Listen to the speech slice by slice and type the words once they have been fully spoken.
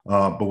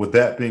But with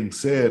that being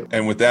said,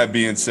 with that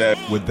being said,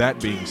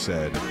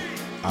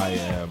 I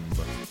am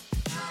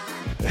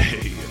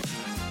a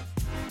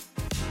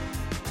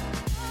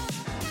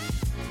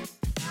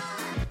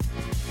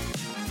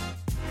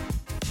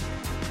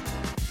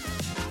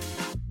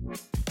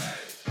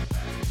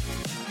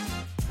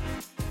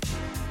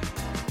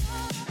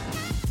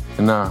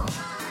Now,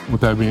 with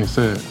that being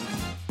said,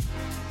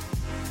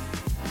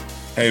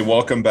 hey,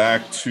 welcome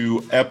back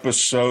to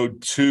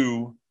episode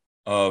 2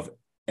 of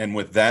And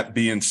With That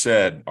Being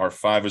Said, our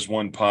 5 is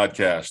 1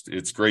 podcast.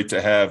 It's great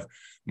to have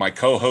my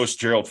co-host,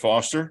 Gerald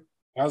Foster.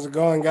 How's it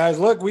going, guys?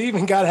 Look, we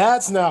even got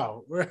hats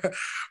now.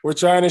 We're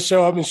trying to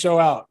show up and show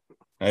out.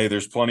 Hey,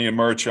 there's plenty of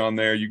merch on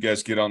there. You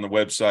guys get on the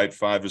website,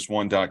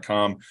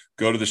 5is1.com,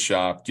 go to the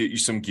shop, get you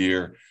some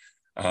gear.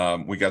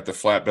 We got the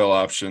flat bill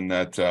option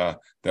that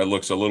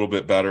looks a little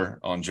bit better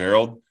on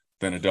Gerald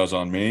than it does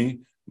on me,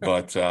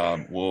 but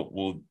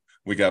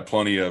we got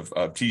plenty of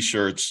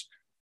t-shirts,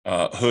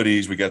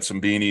 hoodies. We got some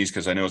beanies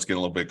because I know it's getting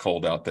a little bit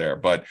cold out there.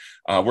 But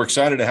we're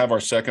excited to have our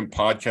second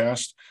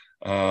podcast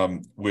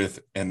with.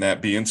 And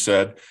that being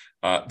said,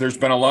 there's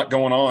been a lot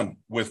going on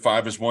with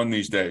 5 is 1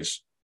 these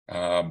days.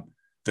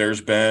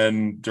 There's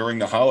been, during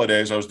the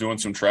holidays, I was doing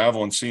some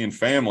travel and seeing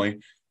family,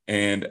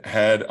 and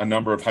had a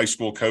number of high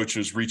school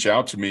coaches reach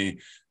out to me,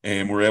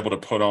 and we're able to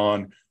put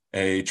on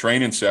a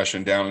training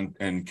session down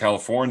in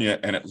California.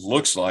 And it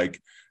looks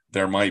like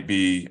there might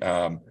be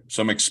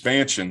some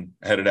expansion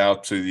headed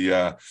out to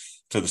the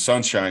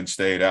Sunshine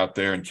State out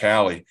there in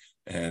Cali.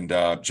 And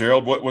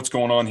Gerald, what's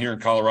going on here in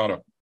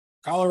Colorado?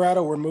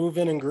 Colorado, we're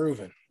moving and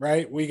grooving,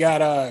 right? We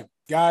got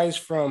guys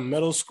from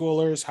middle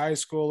schoolers, high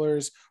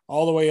schoolers,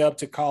 all the way up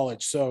to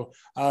college. So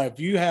if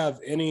you have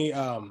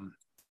anyone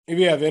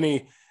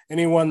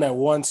that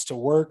wants to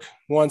work,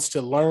 wants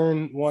to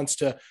learn, wants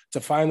to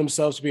find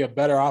themselves to be a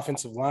better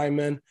offensive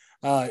lineman,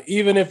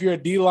 even if you're a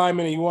D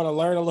lineman and you want to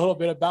learn a little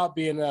bit about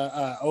being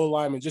a O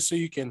lineman, just so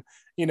you can,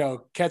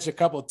 catch a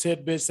couple of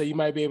tidbits that you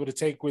might be able to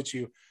take with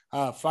you.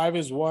 5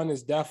 is 1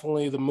 is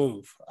definitely the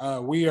move.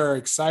 We are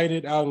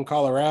excited out in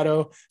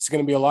Colorado. It's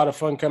going to be a lot of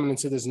fun coming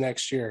into this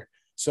next year.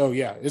 So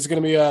yeah, it's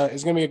going to be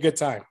a good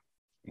time.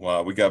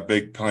 Wow, we got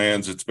big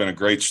plans. It's been a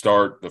great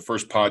start. The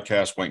first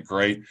podcast went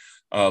great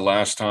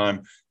last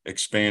time.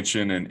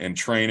 Expansion and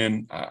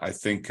training. I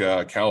think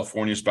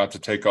California is about to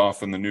take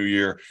off in the new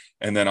year.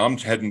 And then I'm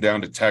heading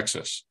down to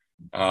Texas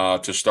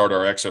to start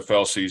our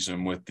XFL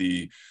season with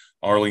the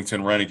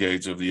Arlington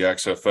Renegades of the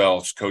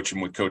XFL,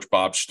 coaching with Coach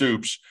Bob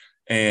Stoops.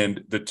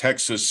 And the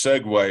Texas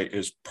segue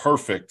is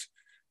perfect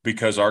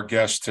because our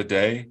guest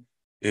today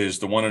is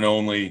the one and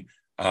only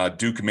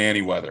Duke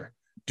Manyweather.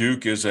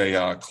 Duke is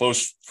a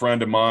close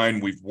friend of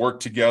mine. We've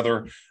worked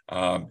together.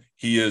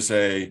 He is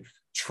a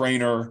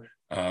trainer,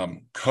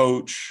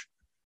 coach,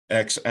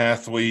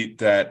 ex-athlete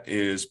that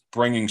is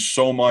bringing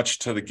so much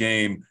to the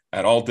game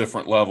at all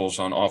different levels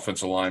on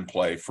offensive line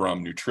play,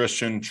 from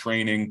nutrition,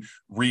 training,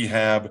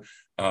 rehab,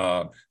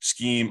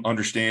 scheme,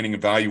 understanding,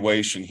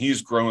 evaluation.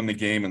 He's growing the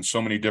game in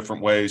so many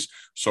different ways.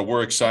 So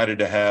we're excited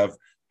to have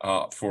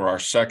for our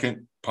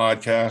second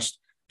podcast.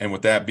 And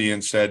with that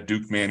being said,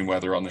 Duke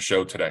Manyweather on the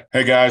show today.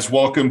 Hey guys,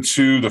 welcome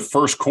to the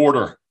first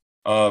quarter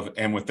of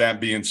And With That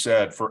Being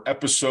Said for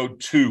episode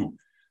 2.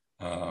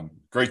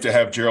 Great to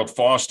have Gerald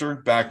Foster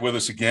back with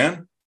us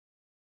again.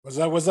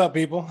 What's up,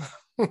 people?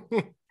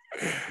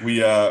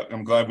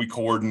 I'm glad we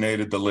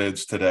coordinated the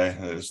lids today.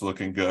 It's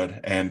looking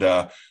good.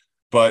 And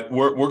but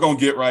we're going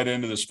to get right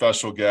into the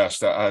special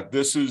guest.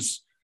 This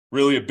is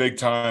really a big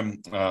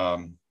time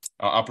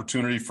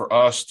opportunity for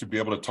us to be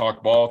able to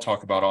talk ball,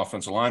 talk about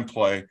offensive line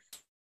play.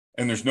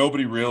 And there's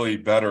nobody really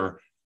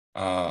better,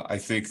 I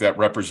think, that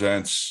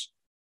represents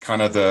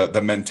kind of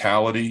the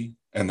mentality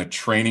and the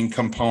training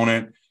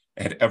component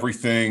and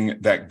everything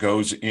that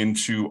goes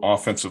into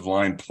offensive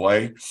line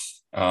play,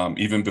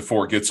 even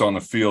before it gets on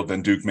the field,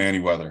 than Duke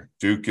Manyweather.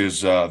 Duke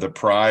is the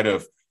pride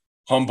of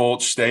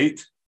Humboldt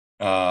State.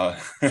 we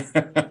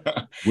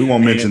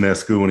won't mention that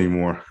school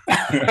anymore.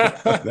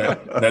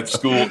 that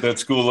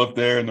school up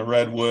there in the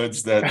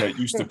Redwoods that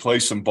used to play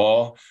some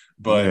ball,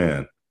 but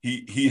man.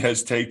 He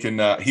has taken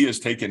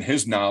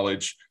his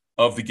knowledge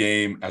of the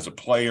game as a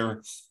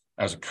player,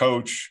 as a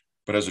coach,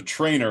 but as a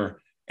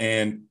trainer.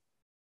 And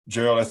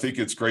Gerald, I think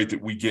it's great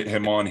that we get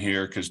him on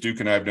here because Duke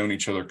and I have known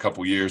each other a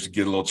couple of years to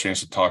get a little chance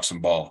to talk some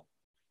ball.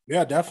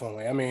 Yeah,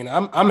 definitely. I mean,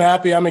 I'm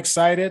happy. I'm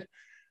excited.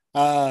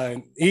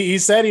 He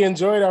said he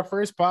enjoyed our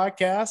first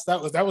podcast.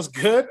 That was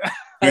good.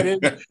 I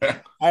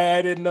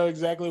didn't know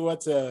exactly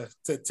what to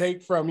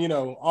take from,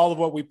 all of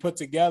what we put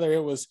together.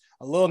 It was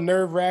a little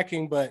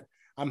nerve-wracking, but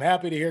I'm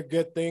happy to hear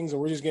good things, and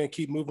we're just going to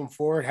keep moving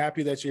forward.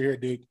 Happy that you're here,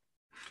 Duke.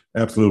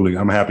 Absolutely.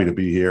 I'm happy to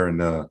be here,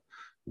 and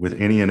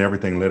with any and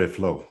everything, let it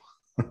flow.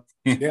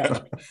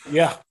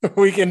 Yeah,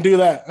 we can do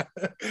that.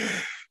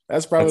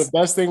 That's probably the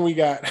best thing we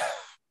got.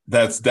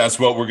 That's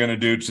what we're going to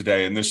do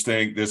today. And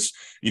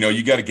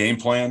you got a game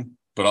plan,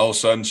 but all of a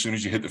sudden, as soon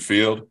as you hit the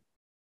field,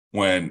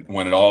 when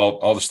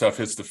all the stuff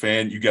hits the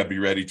fan, you got to be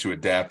ready to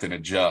adapt and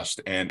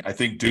adjust. And I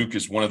think Duke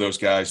is one of those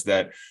guys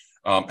that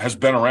has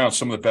been around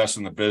some of the best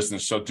in the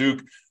business. So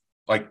Duke,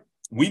 like,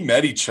 we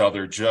met each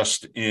other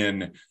just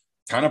in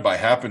kind of by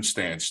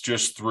happenstance,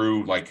 just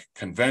through like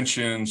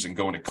conventions and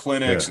going to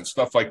clinics and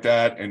stuff like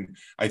that. And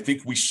I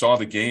think we saw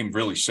the game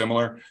really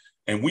similar.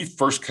 And we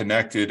first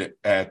connected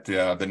at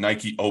the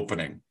Nike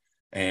opening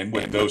and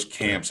with those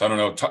camps. I don't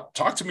know.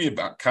 Talk to me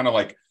about kind of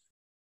like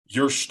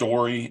your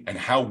story and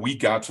how we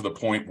got to the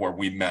point where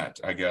we met.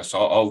 I guess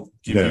I'll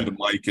give you the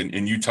mic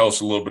and you tell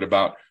us a little bit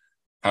about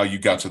how you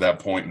got to that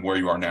point and where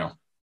you are now.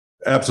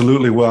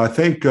 Absolutely. Well, I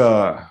think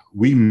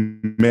we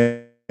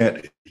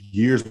met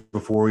years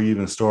before we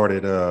even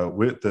started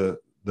with the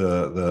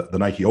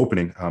Nike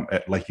opening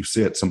at, like you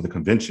said, some of the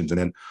conventions. And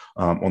then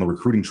on the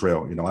recruiting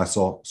trail, I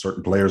saw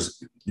certain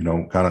players,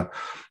 kind of,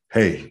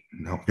 hey,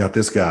 got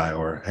this guy,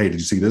 or hey, did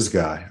you see this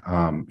guy?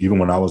 Even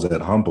when I was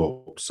at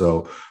Humboldt.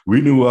 So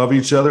we knew of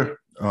each other.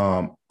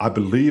 I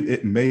believe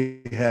it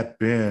may have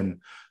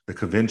been the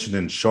convention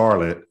in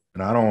Charlotte,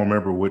 and I don't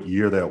remember what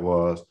year that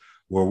was,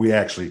 where we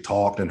actually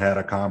talked and had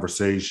a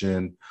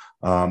conversation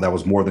that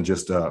was more than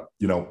just,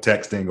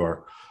 texting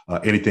or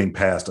anything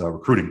past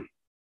recruiting.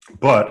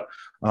 But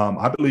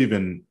I believe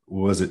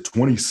was it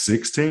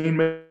 2016,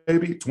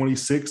 maybe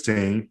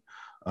 2016,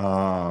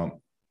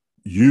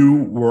 you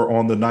were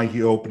on the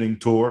Nike opening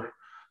tour.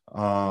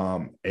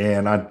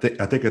 And I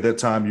think at that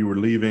time you were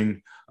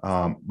leaving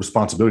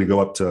responsibility to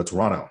go up to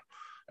Toronto.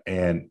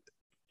 And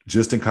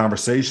just in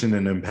conversation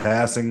and in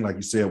passing, like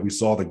you said, we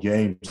saw the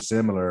game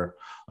similar.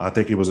 I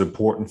think it was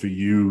important for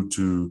you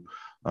to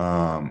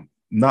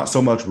not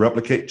so much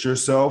replicate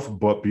yourself,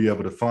 but be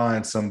able to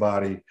find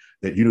somebody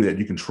that you knew that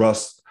you can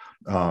trust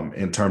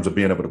in terms of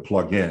being able to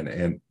plug in.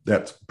 And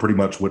that's pretty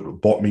much what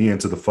brought me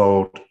into the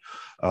fold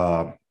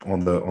on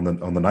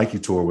the Nike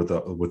tour with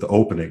the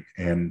opening.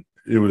 And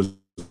it was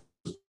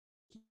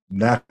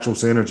natural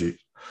synergy.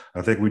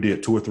 I think we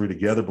did 2 or 3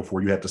 together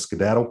before you had to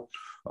skedaddle.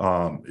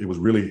 It was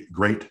really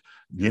great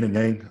yin and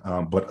yang,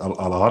 but a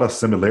lot of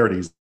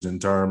similarities in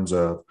terms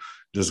of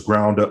just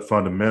ground up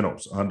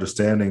fundamentals,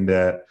 understanding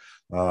that,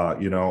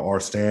 our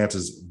stance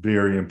is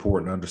very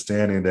important,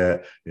 understanding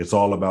that it's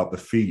all about the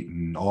feet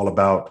and all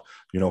about,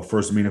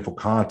 first meaningful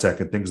contact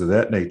and things of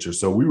that nature.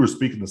 So we were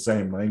speaking the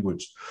same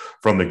language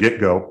from the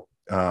get-go.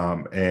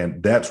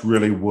 And that's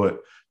really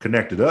what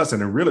connected us.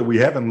 And then really, we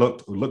haven't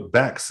looked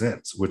back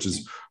since, which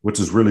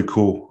is really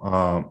cool.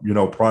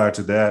 Prior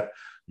to that,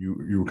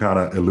 you were kind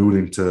of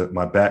alluding to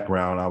my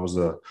background. I was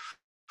a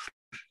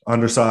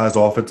undersized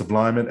offensive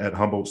lineman at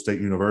Humboldt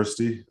State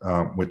University,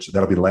 which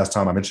that'll be the last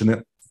time I mention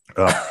it.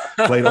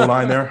 Played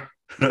O-line there.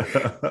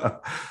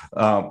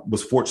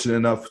 Was fortunate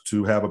enough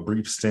to have a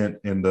brief stint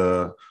in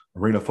the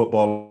Arena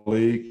Football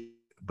League,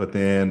 but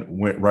then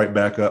went right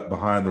back up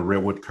behind the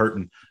redwood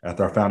curtain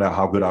after I found out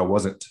how good I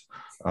wasn't.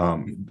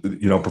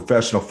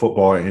 Professional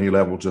football at any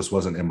level just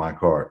wasn't in my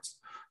cards.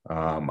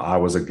 I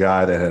was a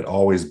guy that had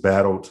always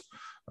battled,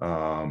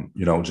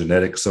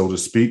 genetics, so to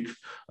speak.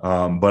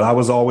 But I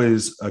was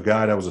always a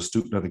guy that was a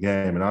student of the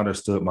game, and I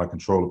understood my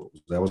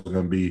controllables. That was going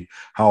to be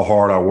how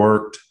hard I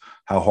worked,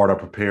 how hard I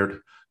prepared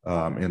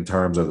in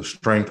terms of the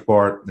strength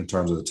part, in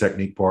terms of the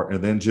technique part,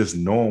 and then just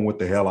knowing what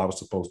the hell I was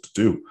supposed to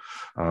do.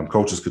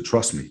 Coaches could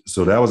trust me.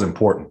 So that was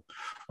important.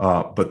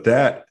 But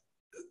that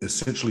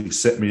essentially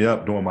set me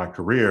up during my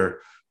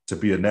career to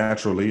be a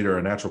natural leader,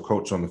 a natural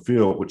coach on the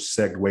field, which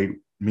segued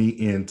me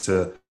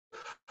into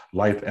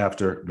life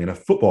after being a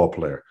football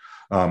player,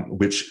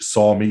 which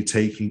saw me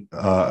taking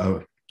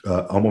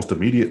almost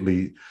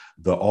immediately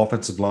the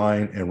offensive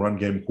line and run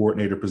game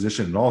coordinator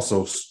position, and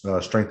also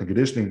strength and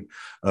conditioning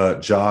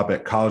job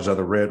at College of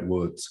the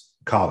Redwoods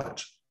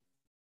College.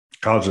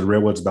 College of the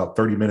Redwoods, about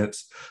 30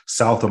 minutes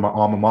south of my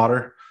alma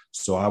mater.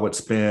 So I would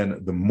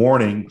spend the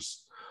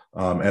mornings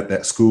at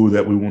that school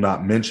that we will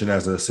not mention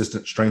as an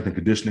assistant strength and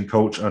conditioning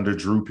coach under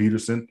Drew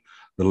Peterson,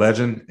 the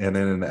legend. And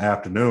then in the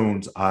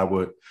afternoons, I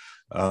would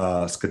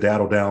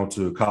skedaddle down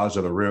to College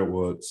of the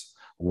Redwoods,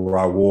 where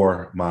I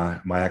wore my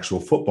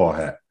actual football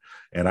hat.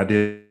 And I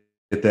did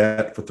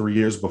that for 3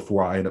 years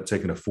before I ended up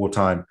taking a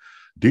full-time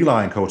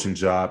D-line coaching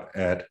job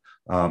at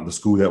the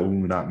school that we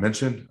will not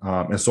mention.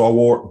 And so I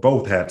wore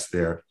both hats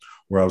there,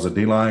 where I was a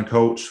D-line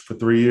coach for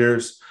 3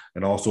 years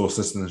and also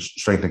assistant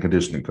strength and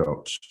conditioning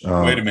coach.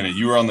 Wait a minute,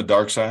 you were on the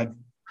dark side?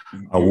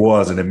 I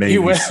was, and it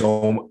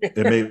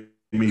made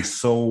me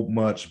so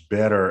much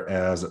better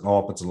as an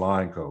offensive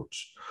line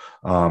coach.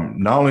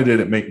 Not only did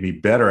it make me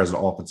better as an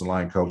offensive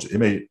line coach, it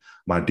made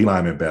my D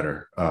linemen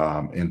better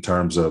in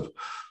terms of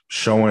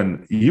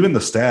showing even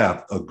the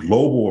staff a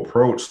global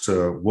approach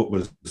to what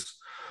was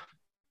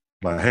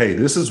like, hey,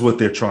 this is what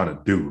they're trying to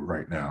do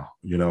right now.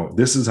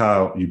 This is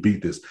how you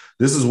beat this.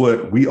 This is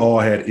what we all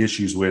had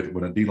issues with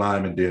when a D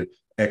lineman did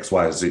X,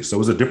 Y, Z. So it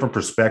was a different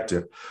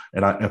perspective.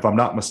 And if I'm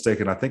not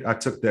mistaken, I think I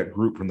took that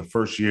group from the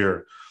first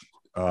year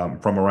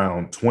from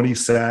around 20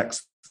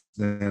 sacks,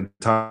 the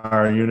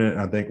entire unit.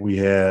 I think we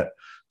had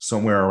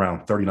somewhere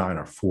around 39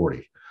 or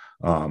 40.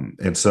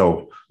 And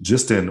so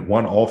just in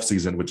one off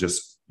season with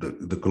just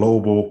the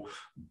global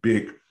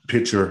big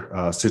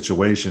picture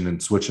situation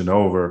and switching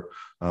over,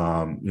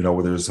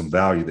 where there's some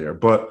value there.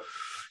 But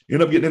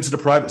ended up getting into the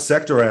private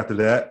sector after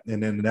that.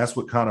 And then that's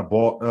what kind of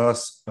brought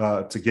us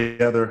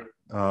together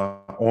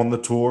on the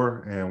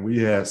tour. And we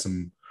had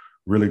some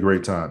really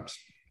great times.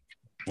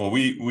 Well,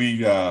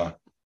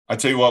 I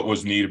tell you what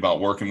was neat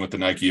about working with the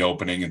Nike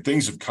opening, and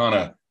things have kind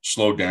of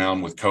slowed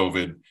down with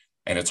COVID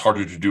and it's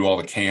harder to do all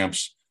the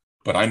camps.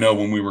 But I know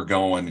when we were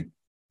going,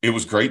 it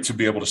was great to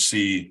be able to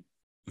see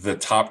the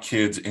top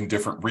kids in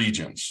different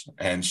regions.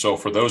 And so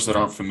for those that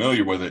aren't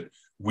familiar with it,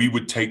 we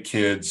would take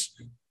kids,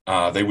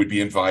 they would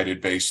be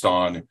invited based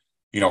on,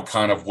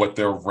 kind of what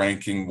their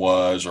ranking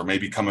was, or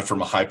maybe coming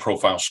from a high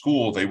profile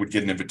school, they would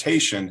get an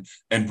invitation,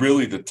 and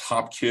really the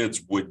top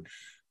kids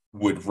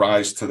would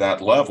rise to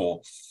that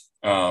level,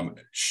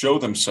 show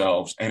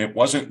themselves. And it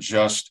wasn't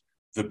just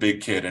the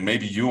big kid. And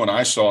maybe you and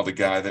I saw the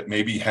guy that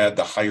maybe had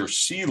the higher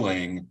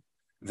ceiling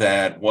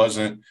that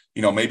wasn't,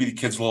 maybe the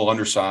kid's a little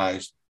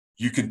undersized.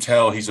 You can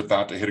tell he's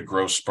about to hit a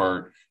growth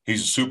spurt.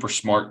 He's a super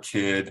smart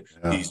kid.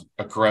 Yeah. He's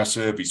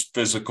aggressive. He's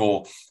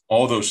physical,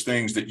 all those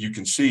things that you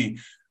can see,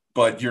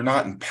 but you're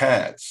not in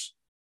pads.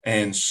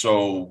 And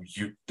so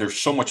there's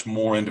so much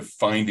more into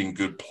finding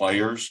good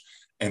players.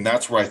 And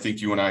that's where I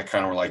think you and I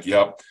kind of were like,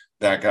 yep,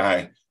 that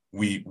guy,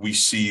 we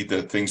see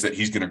the things that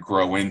he's going to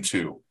grow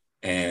into.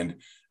 And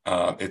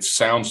it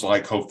sounds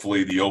like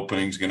hopefully the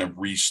opening's going to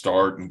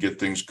restart and get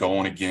things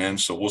going again.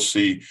 So we'll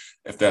see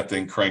if that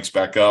thing cranks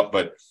back up.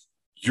 But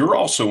you're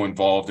also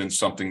involved in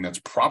something that's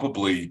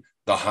probably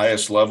the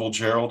highest level,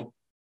 Gerald,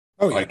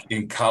 like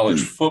in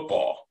college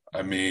football.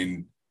 I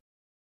mean,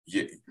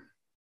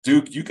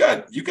 Duke, you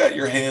got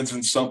your hands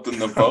in something,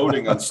 the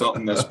voting on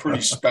something that's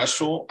pretty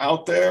special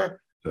out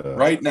there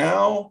right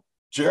now,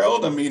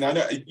 Gerald. I mean, I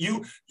know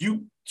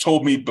you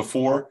told me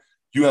before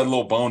you had a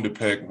little bone to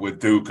pick with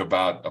Duke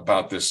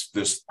about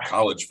this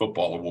college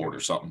football award or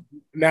something.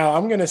 Now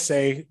I'm going to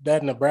say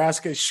that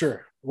Nebraska,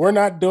 sure, we're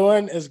not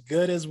doing as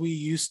good as we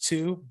used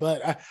to,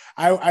 but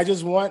I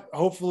just want,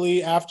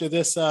 hopefully after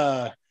this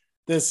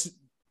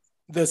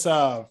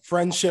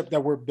friendship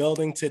that we're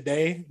building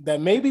today,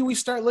 that maybe we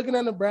start looking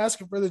at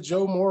Nebraska for the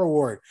Joe Moore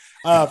Award.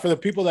 For the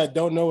people that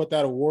don't know what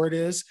that award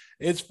is,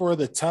 it's for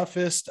the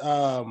toughest,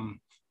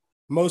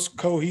 most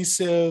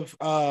cohesive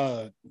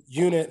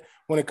unit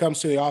when it comes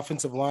to the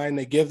offensive line.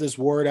 They give this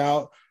award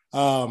out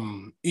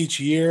each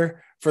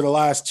year. For the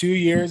last 2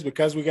 years,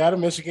 because we got a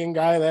Michigan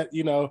guy that,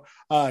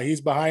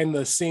 he's behind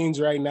the scenes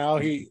right now.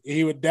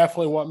 He would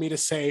definitely want me to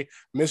say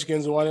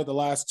Michigan's won it the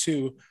last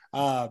two.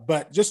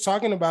 But just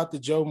talking about the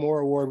Joe Moore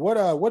Award,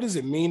 what does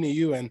it mean to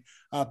you, and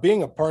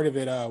being a part of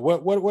it?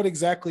 What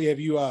exactly have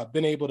you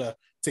been able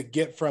to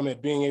get from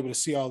it, being able to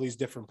see all these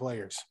different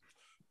players?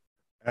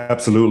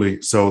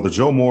 Absolutely. So the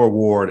Joe Moore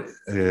Award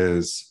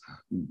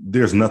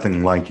there's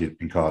nothing like it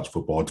in college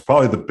football. It's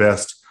probably the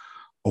best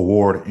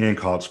award in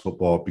college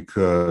football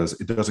because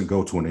it doesn't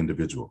go to an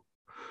individual.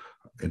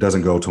 It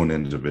doesn't go to an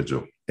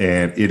individual,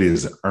 and it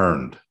is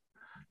earned.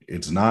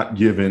 It's not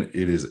given.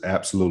 It is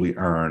absolutely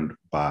earned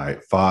by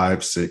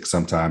 5, 6,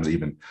 sometimes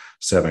even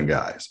 7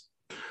 guys.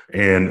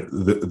 And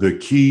the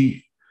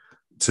key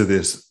to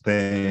this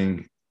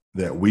thing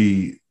that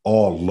we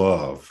all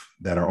love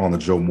that are on the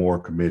Joe Moore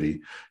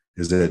committee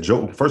is that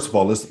first of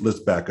all, let's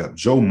back up.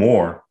 Joe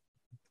Moore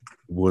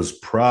was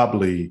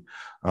probably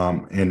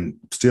and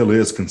still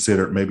is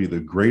considered maybe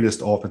the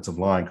greatest offensive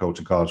line coach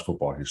in college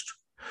football history.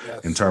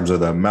 Yes. In terms of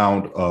the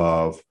amount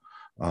of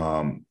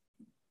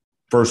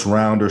first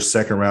rounders,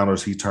 second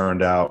rounders he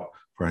turned out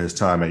for his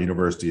time at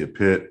University of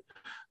Pitt,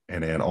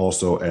 and then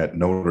also at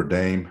Notre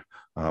Dame,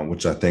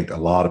 which I think a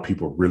lot of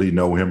people really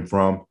know him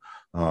from.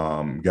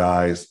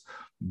 Guys,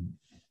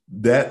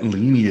 that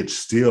lineage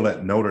still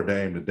at Notre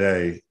Dame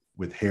today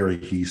with Harry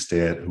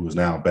Hestead, who is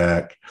now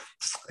back,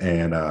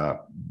 and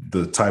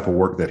the type of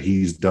work that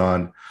he's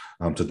done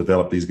to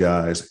develop these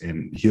guys.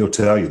 And he'll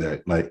tell you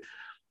that,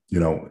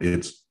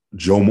 it's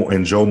Joe Moore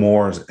in Joe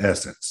Moore's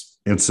essence.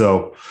 And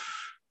so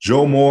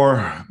Joe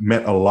Moore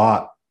meant a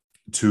lot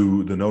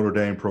to the Notre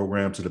Dame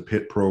program, to the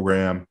Pitt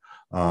program,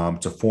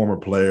 to former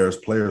players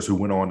who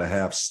went on to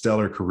have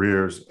stellar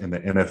careers in the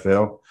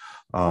NFL.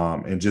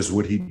 And just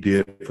what he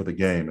did for the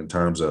game in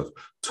terms of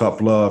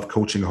tough love,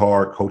 coaching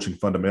hard, coaching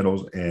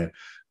fundamentals, and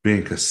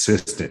being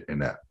consistent in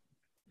that.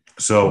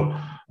 So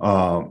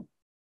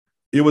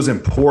it was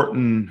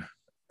important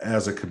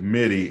as a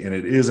committee, and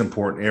it is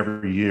important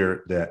every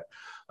year that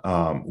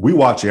we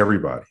watch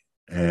everybody.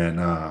 And,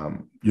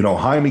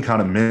 Jaime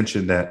kind of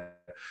mentioned that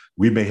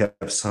we may have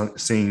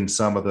seen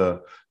some of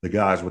the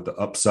guys with the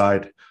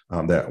upside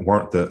that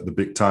weren't the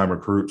big time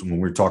recruits when we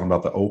were talking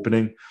about the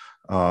opening.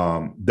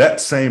 That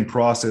same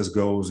process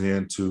goes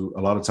into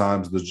a lot of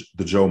times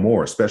the Joe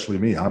Moore, especially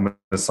me. I'm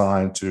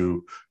assigned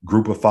to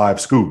group of 5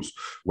 schools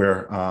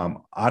where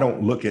I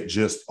don't look at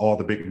just all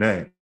the big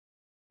names.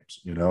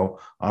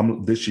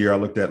 This year I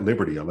looked at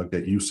Liberty, I looked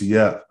at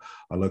UCF,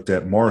 I looked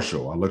at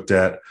Marshall, I looked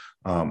at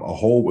a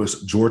whole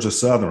Georgia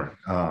Southern.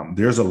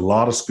 There's a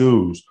lot of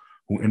schools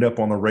who end up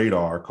on the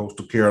radar,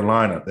 Coastal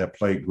Carolina, that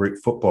played great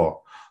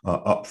football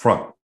up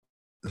front.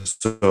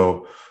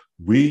 So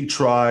we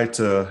try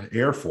to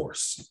Air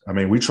Force. I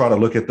mean, we try to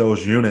look at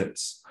those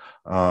units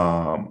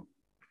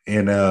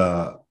in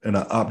an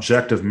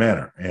objective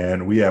manner.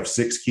 And we have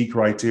 6 key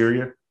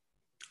criteria.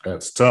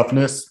 That's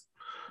toughness,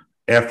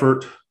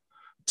 effort,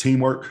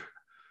 teamwork,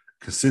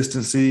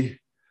 consistency,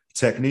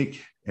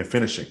 technique, and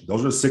finishing.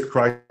 Those are the 6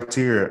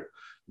 criteria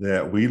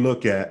that we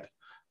look at,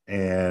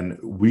 and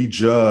we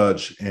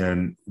judge,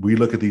 and we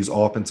look at these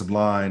offensive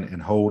line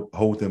and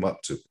hold them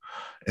up to.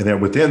 And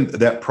then within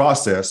that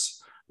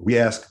process, we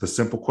ask the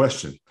simple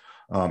question,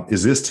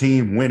 is this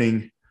team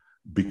winning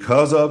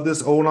because of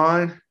this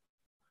O-line,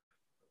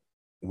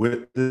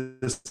 with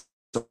this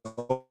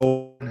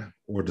O-line,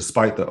 or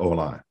despite the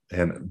O-line?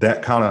 And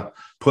that kind of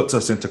puts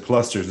us into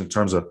clusters in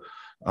terms of,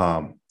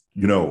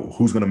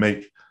 who's going to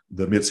make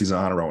the midseason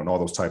honor roll and all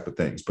those type of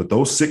things. But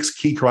those 6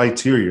 key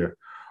criteria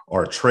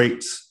are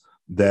traits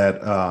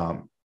that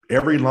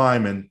every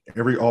lineman,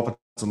 every offensive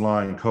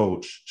line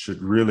coach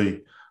should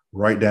really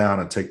write down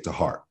and take to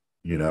heart,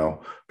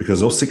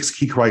 because those 6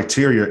 key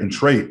criteria and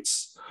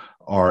traits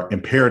are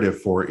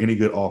imperative for any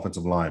good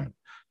offensive lineman,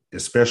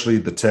 especially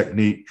the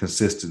technique,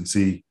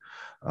 consistency,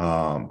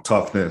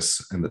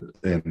 toughness,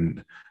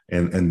 and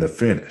the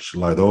finish.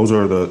 Like, those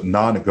are the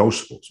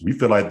non-negotiables. We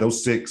feel like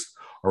those 6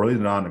 are really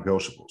the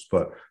non-negotiables.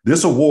 But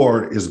this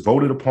award is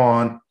voted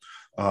upon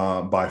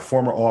by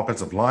former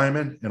offensive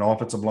linemen and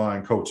offensive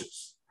line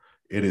coaches.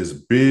 It is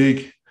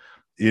big.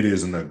 It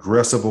is an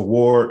aggressive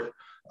award.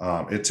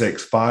 It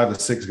takes 5 to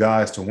 6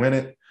 guys to win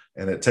it,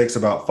 and it takes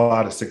about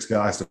 5 to 6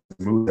 guys to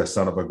move that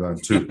son of a gun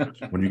too.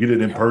 When you get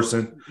it in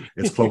person,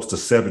 it's close to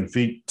 7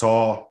 feet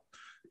tall.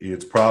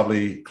 It's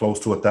probably close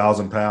to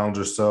 1,000 pounds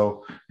or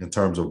so in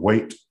terms of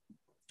weight.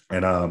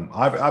 And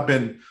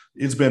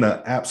it's been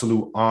an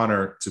absolute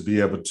honor to be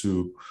able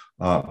to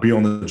be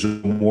on the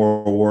Joe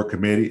Moore Award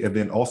Committee, and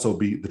then also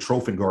be the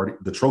trophy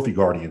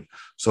guardian,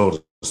 so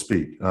to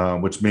speak,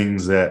 which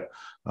means that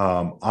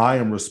I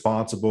am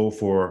responsible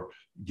for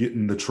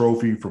getting the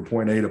trophy from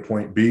point A to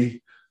point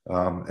B,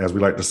 as we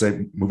like to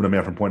say, moving a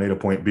man from point A to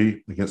point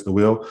B against the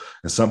will.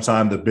 And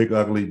sometimes the big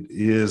ugly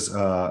is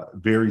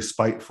very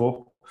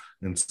spiteful.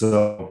 And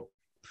so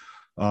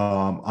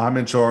I'm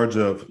in charge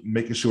of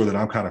making sure that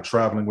I'm kind of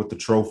traveling with the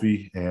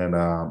trophy, and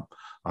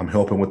I'm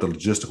helping with the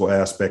logistical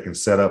aspect and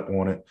setup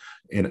on it,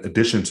 in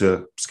addition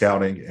to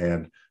scouting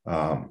and,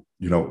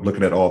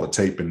 looking at all the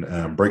tape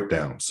and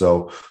breakdown.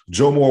 So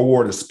Joe Moore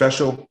Award is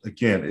special.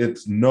 Again,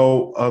 it's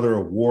no other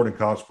award in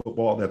college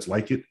football that's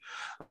like it.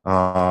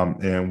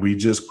 And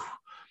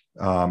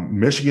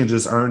Michigan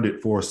just earned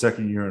it for a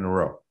second year in a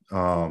row.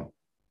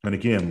 And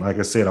again, like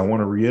I said, I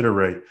want to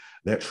reiterate,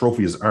 that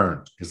trophy is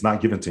earned. It's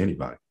not given to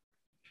anybody.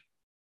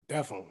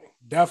 Definitely.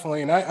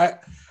 And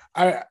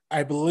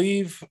I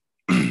believe,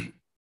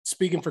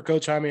 speaking for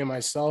Coach Jaime and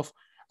myself,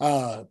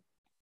 I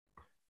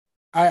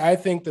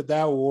think that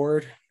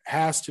award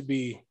has to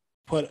be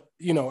put,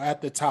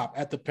 at the top,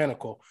 at the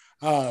pinnacle.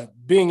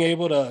 Being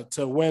able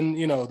to win,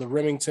 the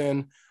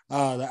Remington,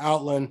 the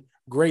Outland,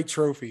 great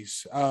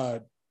trophies.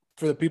 For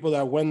the people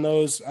that win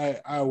those,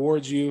 I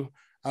award you.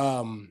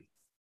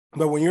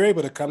 But when you're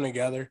able to come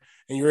together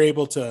and you're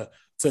able to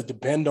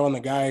depend on the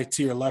guy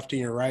to your left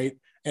and your right,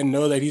 and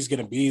know that he's going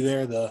to be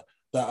there, the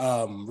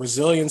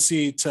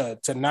resiliency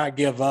to not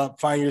give up,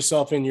 find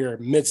yourself in your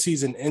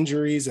midseason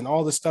injuries and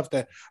all the stuff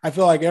that I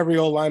feel like every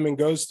old lineman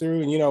goes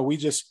through. And, we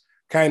just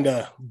kind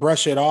of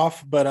brush it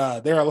off,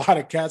 but there are a lot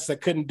of cats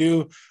that couldn't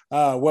do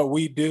what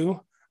we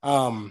do.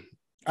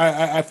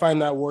 I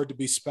find that word to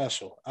be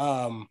special.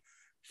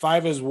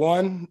 5 is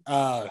 1.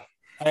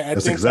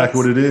 That's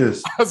exactly what it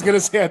is. I was going to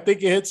say, I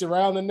think it hits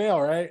around the nail,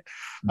 right?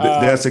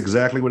 That's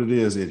exactly what it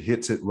is. It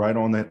hits it right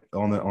on the head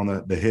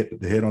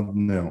on the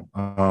nail.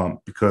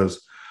 Because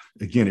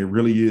again, it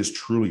really is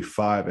truly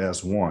 5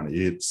 as 1.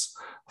 It's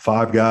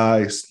 5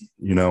 guys,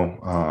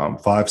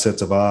 5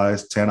 sets of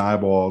eyes, 10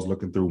 eyeballs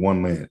looking through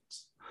one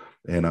lens.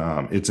 And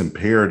it's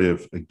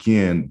imperative,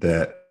 again,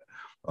 that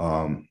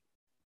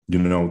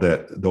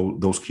that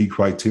those key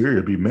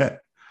criteria be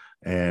met.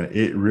 And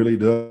it really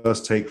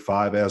does take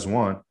 5 as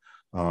 1.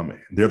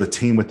 They're the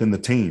team within the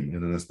team,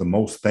 and it's the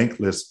most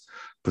thankless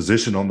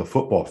position on the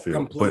football field,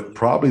 Completely. But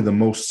probably the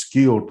most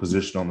skilled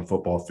position on the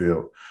football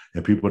field,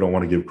 and people don't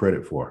want to give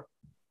credit for.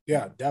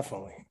 Yeah,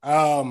 definitely.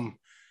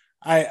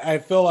 I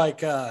feel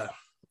like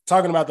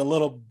talking about the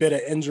little bit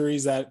of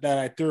injuries that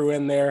I threw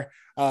in there,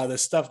 the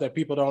stuff that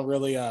people don't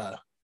really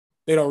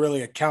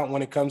account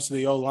when it comes to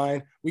the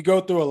O-line. We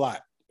go through a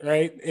lot,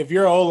 right? If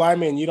you're an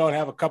O-lineman and you don't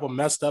have a couple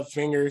messed up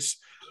fingers,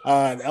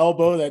 an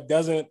elbow that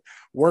doesn't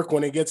work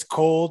when it gets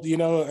cold,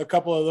 a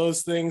couple of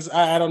those things.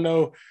 I don't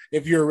know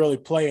if you're really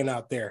playing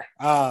out there.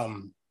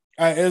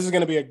 This is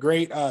going to be a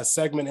great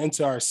segment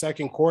into our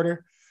second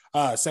quarter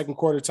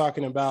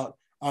talking about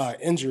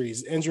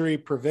injuries, injury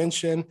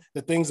prevention,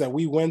 the things that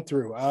we went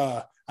through.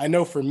 I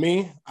know for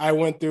me, I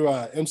went through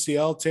a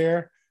MCL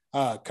tear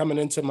coming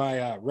into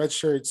my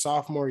redshirt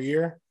sophomore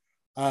year.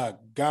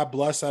 God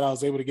bless that I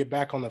was able to get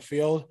back on the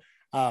field.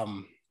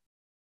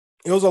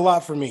 It was a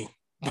lot for me.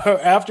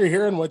 But after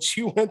hearing what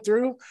you went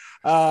through,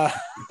 I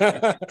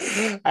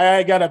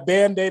got a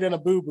Band-Aid and a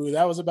boo-boo.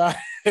 That was about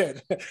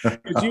it.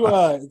 Could you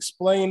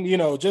explain,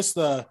 just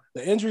the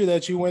injury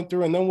that you went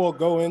through, and then we'll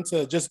go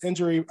into just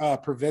injury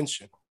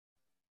prevention.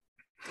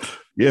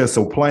 Yeah.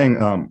 So playing,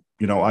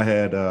 I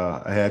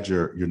had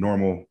your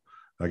normal,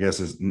 I guess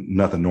there's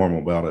nothing normal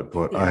about it,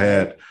 but I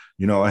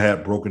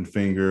had broken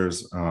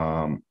fingers,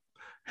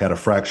 had a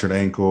fractured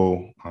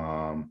ankle,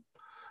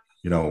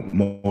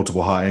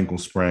 multiple high ankle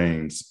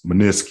sprains,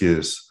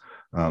 meniscus,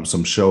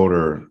 some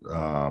shoulder,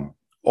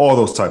 all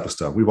those type of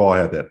stuff. We've all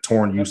had that.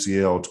 Torn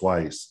UCL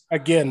twice.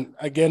 Again,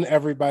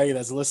 everybody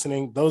that's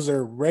listening, those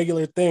are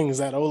regular things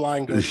that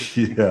O-line goes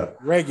through. Yeah.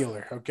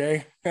 Regular,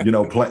 okay?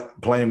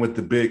 Playing with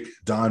the big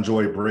Don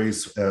Joy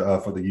brace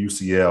for the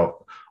UCL,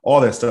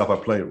 all that stuff I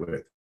played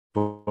with.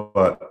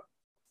 But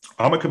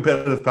I'm a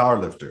competitive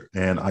powerlifter,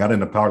 and I got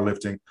into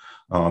powerlifting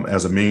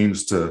as a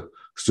means to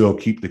still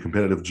keep the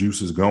competitive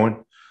juices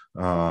going.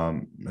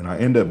 And I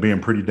ended up being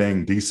pretty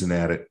dang decent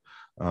at it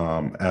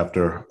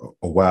after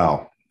a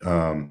while.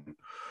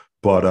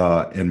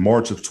 But in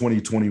March of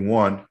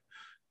 2021,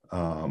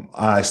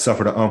 I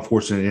suffered an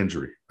unfortunate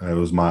injury. It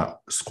was my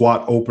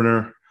squat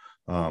opener,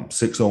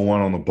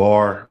 601 on the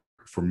bar.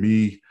 For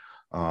me,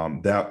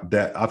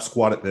 that I've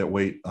squatted that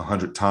weight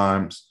 100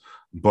 times,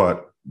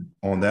 but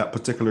on that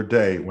particular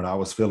day when I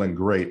was feeling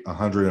great,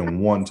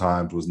 101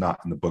 times was not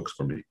in the books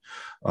for me.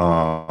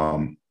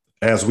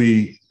 As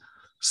we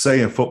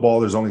say in football,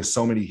 there's only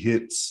so many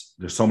hits,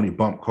 there's so many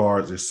bump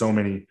cards, there's so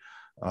many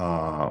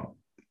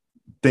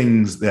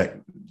things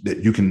that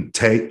you can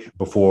take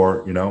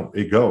before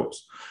it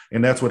goes.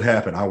 And that's what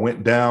happened. I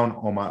went down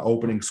on my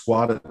opening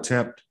squat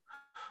attempt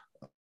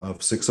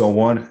of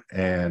 601,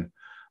 and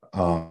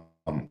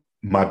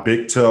my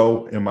big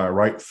toe in my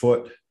right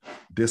foot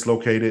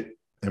dislocated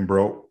and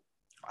broke.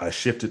 I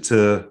shifted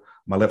to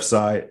my left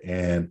side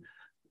and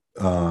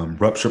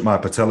ruptured my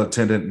patella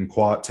tendon and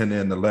quad tendon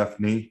in the left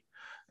knee,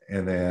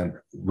 and then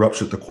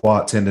ruptured the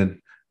quad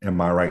tendon in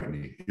my right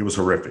knee. It was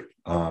horrific.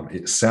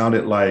 It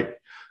sounded like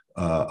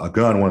a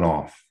gun went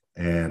off,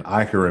 and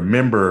I can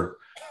remember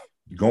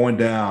going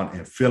down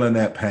and feeling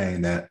that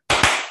pain,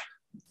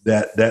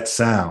 that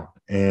sound.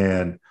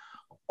 And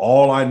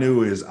all I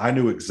knew is I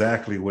knew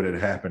exactly what had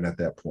happened at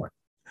that point.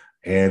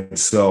 And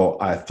so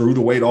I threw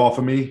the weight off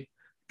of me,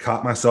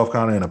 caught myself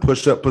kind of in a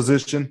push-up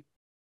position,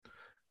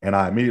 and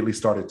I immediately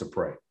started to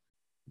pray.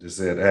 Just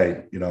said,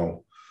 hey,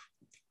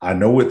 I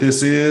know what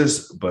this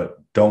is, but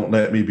don't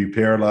let me be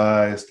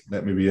paralyzed.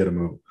 Let me be able to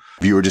move.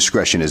 Viewer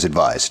discretion is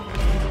advised.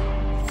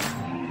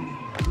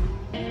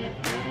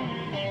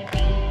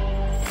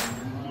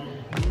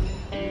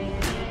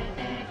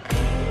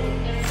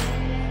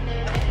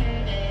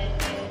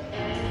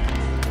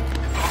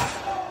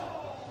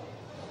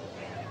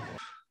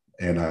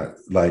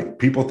 And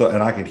people thought,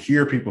 and I could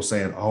hear people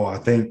saying, "Oh, I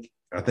think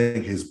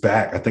his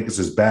back. I think it's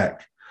his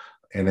back."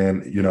 And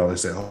then they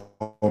said,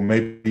 "Oh,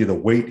 maybe the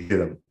weight hit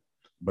him."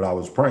 But I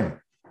was praying,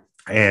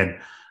 and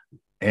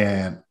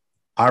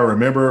I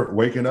remember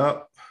waking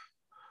up,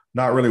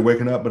 not really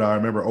waking up, but I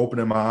remember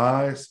opening my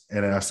eyes,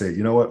 and then I said,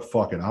 "You know what?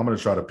 Fuck it. I'm going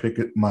to try to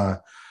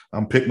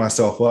pick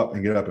myself up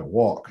and get up and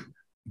walk."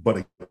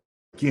 But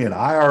again,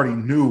 I already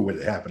knew what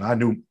had happened. I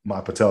knew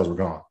my patellas were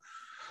gone,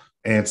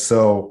 and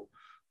so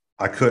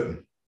I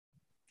couldn't.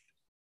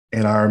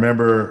 And I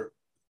remember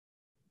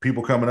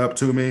people coming up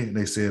to me and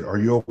they said, "Are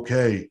you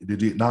okay?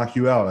 Did it knock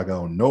you out?" I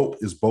go, "Nope,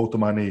 it's both of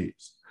my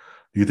knees."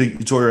 "Do you think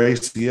you tore your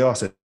ACL?" I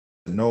said,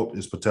 "Nope,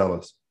 it's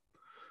patellas."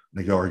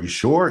 They go, "Are you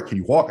sure? Can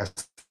you walk?" I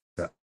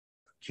said,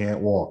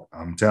 "Can't walk.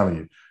 I'm telling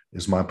you,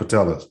 it's my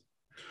patellas."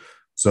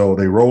 So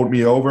they rolled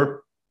me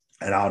over,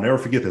 and I'll never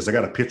forget this. I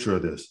got a picture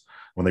of this.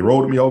 When they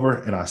rolled me over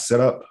and I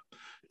sat up,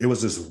 it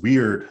was this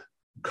weird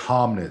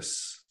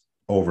calmness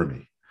over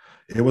me.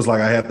 It was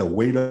like I had the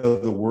weight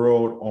of the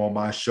world on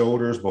my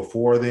shoulders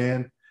before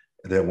then,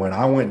 that when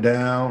I went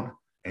down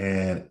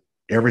and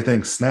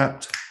everything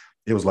snapped,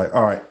 it was like,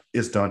 all right,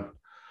 it's done.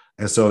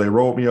 And so they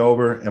rolled me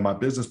over, and my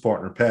business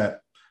partner, Pat,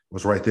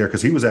 was right there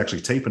because he was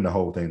actually taping the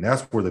whole thing.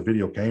 That's where the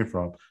video came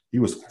from. He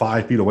was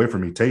 5 feet away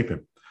from me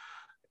taping.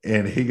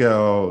 And he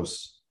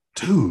goes,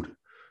 "Dude,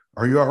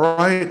 are you all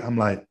right?" I'm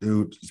like,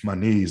 "Dude, it's my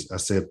knees." I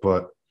said,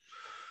 "But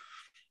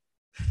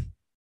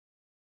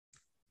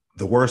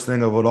the worst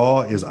thing of it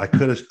all is I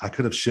could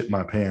have shit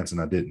my pants and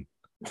I didn't."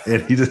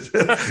 And he just,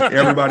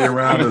 everybody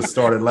around us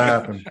started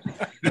laughing.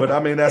 But I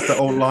mean, that's the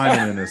old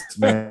lining in this,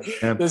 man.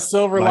 The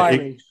silver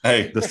lining.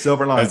 The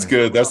silver lining. That's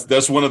good.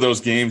 That's one of those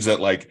games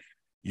that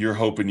you're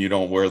hoping you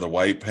don't wear the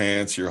white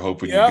pants. You're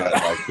hoping you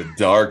got the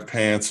dark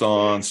pants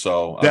on.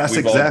 So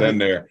we've all been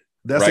there.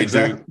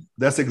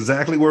 That's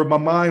exactly where my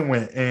mind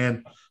went.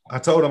 And I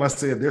told him, I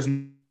said, "There's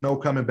no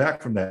coming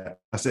back from that."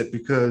 I said,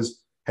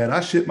 because had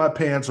I shit my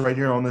pants right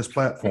here on this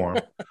platform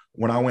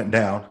when I went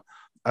down,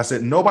 I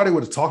said, nobody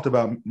would have talked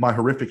about my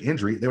horrific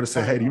injury. They would have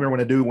said, "Hey, do you remember when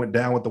a dude went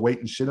down with the weight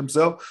and shit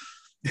himself?"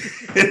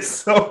 And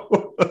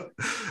so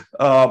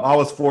I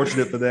was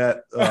fortunate for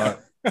that.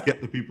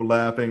 Kept the people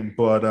laughing.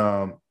 But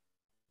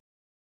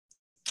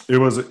It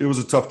was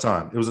a tough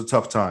time. It was a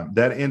tough time.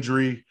 That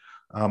injury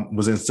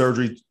was in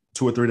surgery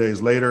 2 or 3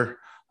 days later.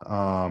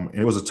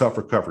 It was a tough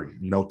recovery.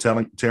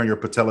 Tearing your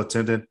patella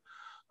tendon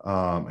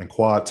and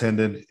quad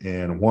tendon,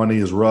 and one knee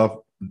is rough.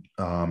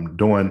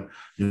 Doing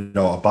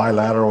a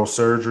bilateral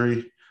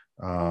surgery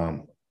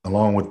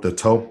along with the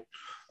toe.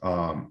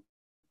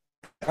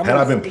 Had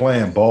I been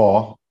playing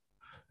ball,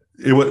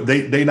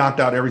 they knocked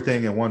out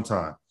everything at one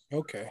time.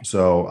 Okay.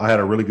 So I had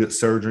a really good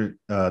surgeon,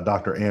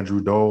 Dr.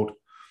 Andrew Dold,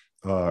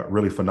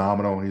 really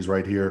phenomenal. He's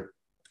right here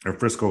in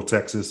Frisco,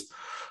 Texas.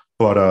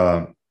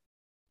 But,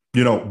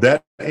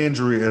 that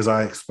injury, as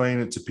I explain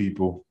it to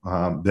people,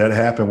 that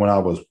happened when I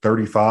was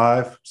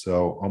 35,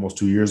 so almost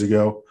 2 years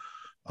ago.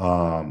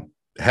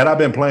 Had I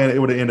been playing, it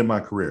would have ended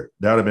my career.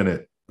 That would have been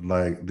it.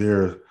 Like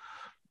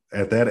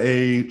at that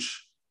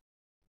age,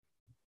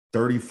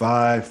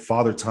 35,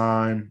 father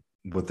time,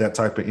 with that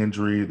type of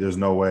injury, there's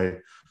no way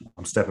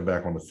I'm stepping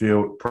back on the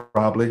field,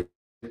 probably.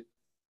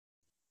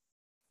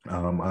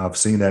 I've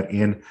seen that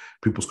in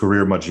people's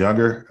career much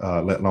younger,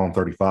 let alone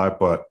 35.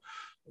 But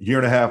a year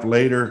and a half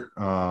later,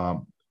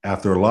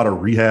 after a lot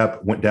of rehab,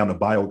 went down to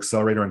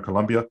BioAccelerator in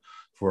Colombia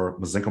for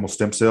mesenchymal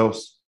stem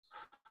cells.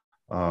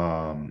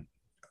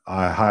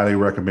 I highly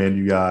recommend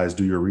you guys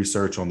do your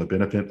research on the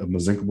benefit of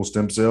mesenchymal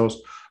stem cells.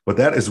 But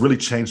that has really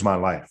changed my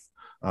life.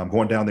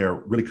 Going down there,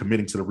 really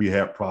committing to the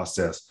rehab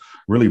process,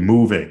 really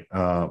moving.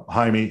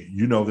 Jaime,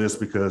 you know this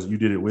because you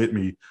did it with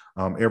me.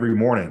 Every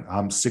morning,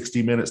 I'm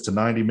 60 minutes to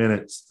 90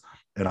 minutes,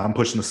 and I'm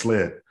pushing the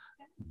sled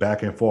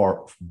back and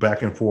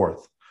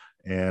forth.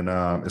 And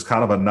it's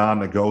kind of a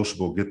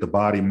non-negotiable, get the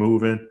body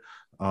moving.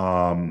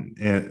 And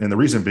the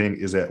reason being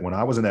is that when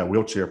I was in that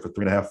wheelchair for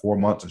 3.5, 4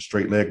 months in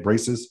straight leg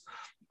braces,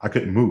 I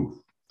couldn't move.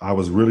 I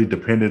was really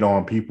dependent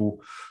on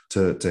people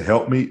to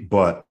help me,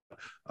 but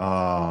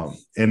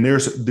and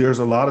there's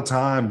a lot of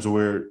times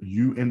where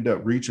you end up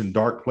reaching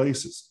dark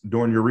places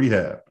during your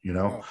rehab.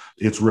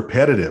 It's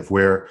repetitive,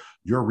 where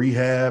your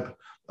rehab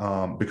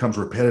becomes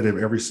repetitive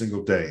every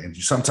single day. And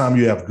sometimes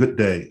you have good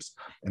days,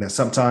 and then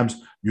sometimes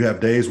you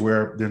have days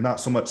where there's not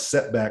so much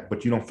setback,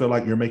 but you don't feel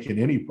like you're making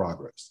any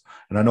progress.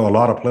 And I know a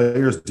lot of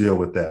players deal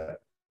with that.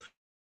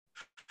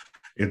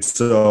 And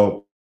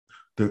so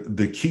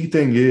the key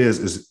thing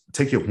is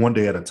take it one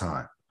day at a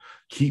time.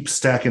 Keep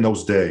stacking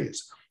those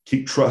days.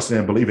 Keep trusting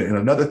and believing. And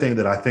another thing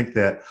that I think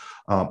that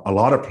a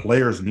lot of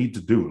players need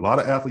to do, a lot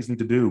of athletes need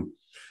to do,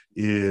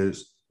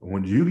 is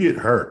when you get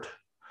hurt,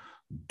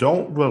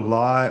 don't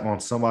rely on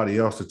somebody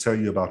else to tell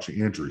you about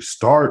your injury.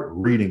 Start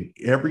reading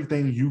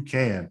everything you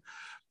can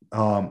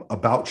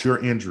about your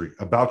injury,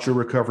 about your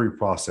recovery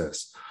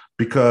process,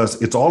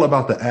 because it's all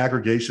about the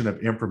aggregation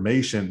of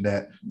information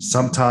that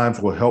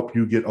sometimes will help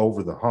you get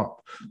over the hump.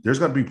 There's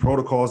going to be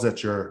protocols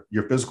that your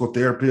physical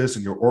therapist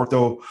and your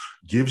ortho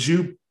gives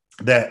you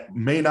that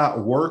may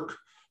not work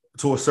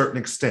to a certain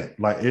extent.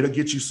 Like, it'll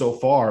get you so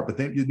far, but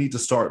then you need to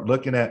start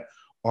looking at,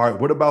 all right,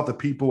 what about the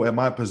people at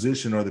my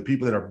position or the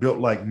people that are built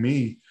like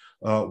me?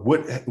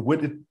 What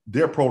did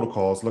their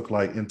protocols look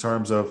like in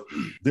terms of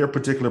their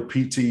particular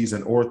PTs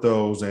and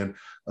orthos and,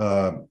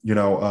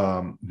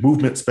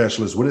 movement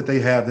specialists? What did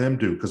they have them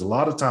do? Because a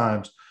lot of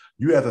times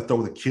you have to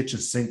throw the kitchen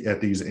sink at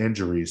these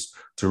injuries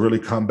to really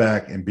come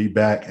back and be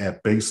back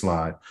at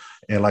baseline.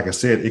 And like I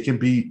said, it can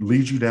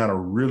lead you down a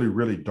really,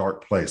 really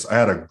dark place. I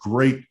had a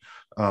great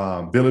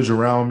village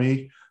around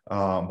me,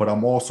 but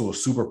I'm also a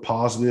super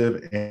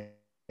positive and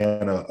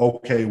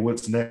okay,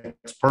 what's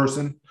next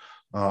person.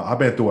 I've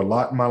been through a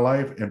lot in my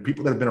life, and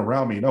people that have been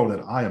around me know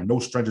that I am no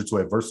stranger to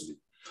adversity.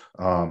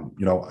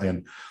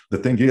 And the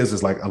thing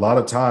is like a lot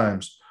of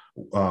times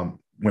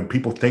when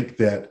people think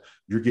that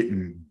you're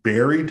getting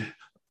buried,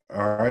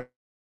 all right,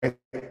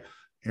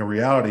 in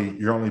reality,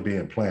 you're only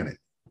being planted.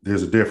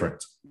 There's a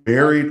difference.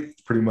 Buried,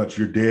 pretty much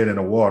you're dead in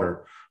the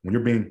water. When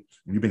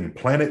you're being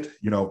planted,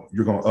 you're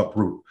going to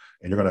uproot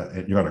and you're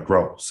going to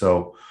grow.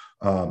 So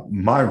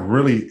my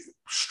really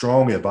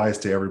strong advice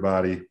to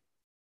everybody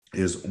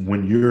is,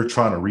 when you're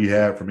trying to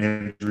rehab from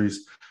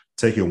injuries,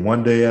 take it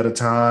one day at a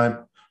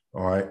time.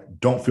 All right.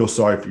 Don't feel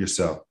sorry for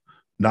yourself.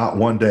 Not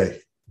one day.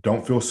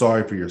 Don't feel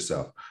sorry for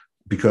yourself,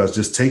 because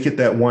just take it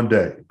that one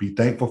day. Be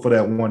thankful for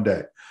that one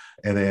day,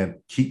 and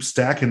then keep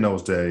stacking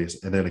those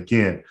days. And then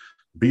again,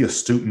 be a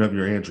student of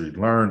your injury.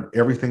 Learn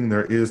everything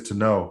there is to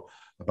know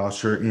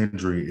about your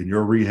injury and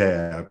your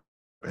rehab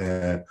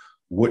and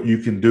what you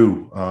can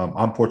do.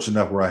 I'm fortunate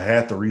enough where I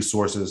had the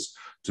resources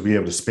to be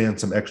able to spend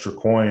some extra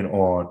coin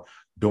on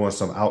doing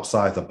some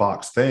outside the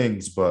box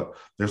things, but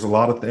there's a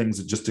lot of things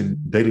that just in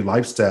daily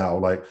lifestyle,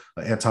 like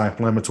an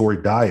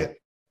anti-inflammatory diet.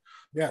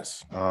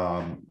 Yes.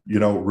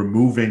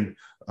 Removing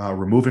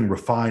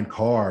refined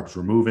carbs,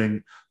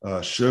 removing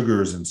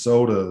sugars and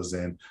sodas.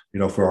 And,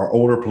 for our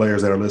older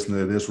players that are listening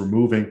to this,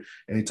 removing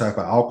any type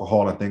of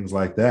alcohol and things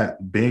like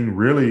that, being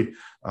really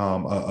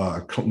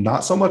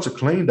not so much a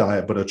clean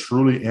diet, but a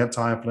truly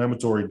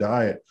anti-inflammatory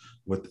diet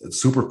with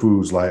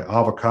superfoods like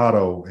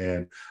avocado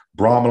and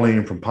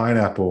bromelain from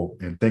pineapple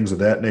and things of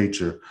that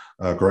nature,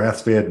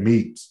 grass-fed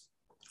meats.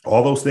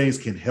 All those things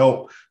can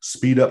help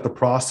speed up the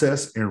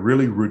process and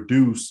really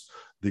reduce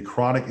the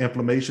chronic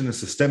inflammation and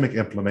systemic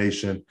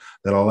inflammation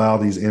that allow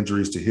these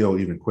injuries to heal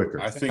even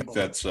quicker. I think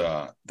that's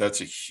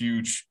a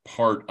huge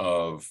part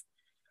of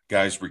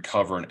guys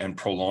recovering and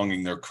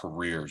prolonging their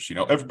careers. You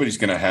know, everybody's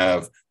going to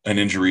have an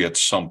injury at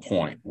some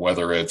point,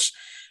 whether it's,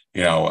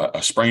 you know,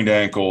 a sprained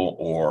ankle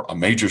or a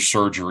major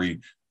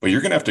surgery, but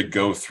you're going to have to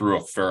go through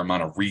a fair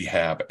amount of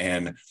rehab.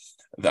 And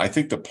I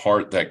think the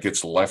part that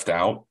gets left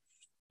out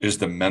is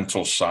the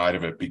mental side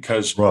of it,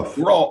 because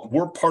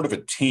we're part of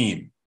a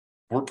team.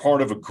 We're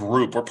part of a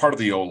group. We're part of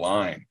the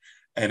O-line.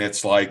 And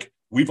it's like,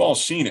 we've all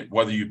seen it,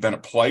 whether you've been a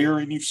player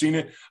and you've seen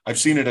it. I've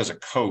seen it as a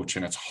coach,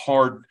 and it's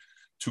hard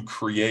to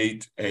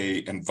create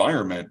a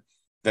environment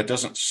that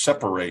doesn't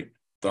separate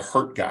the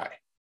hurt guy,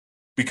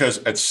 because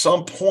at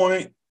some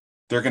point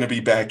they're going to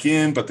be back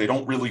in, but they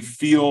don't really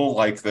feel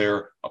like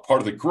they're a part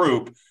of the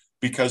group,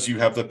 because you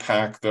have the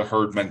pack, the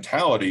herd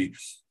mentality,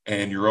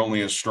 and you're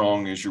only as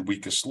strong as your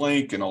weakest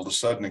link. And all of a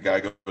sudden a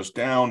guy goes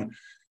down.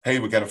 Hey,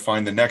 we got to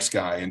find the next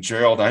guy. And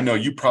Gerald, I know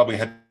you probably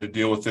had to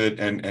deal with it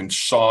and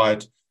saw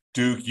it.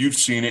 Duke, you've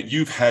seen it.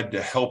 You've had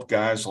to help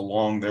guys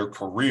along their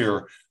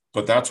career.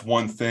 But that's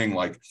one thing,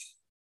 like,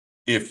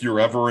 if you're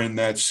ever in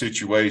that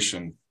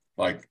situation,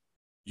 like,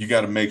 you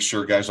got to make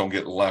sure guys don't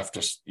get left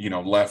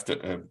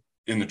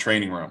in the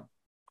training room,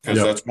 because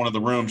that's one of the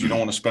rooms you don't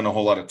want to spend a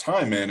whole lot of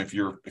time in. If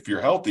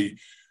you're healthy,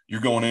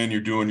 you're going in,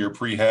 you're doing your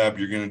prehab,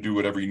 you're going to do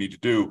whatever you need to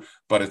do.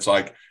 But it's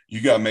like, you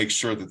got to make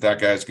sure that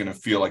guy's going to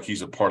feel like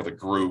he's a part of the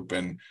group.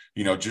 And,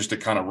 you know, just to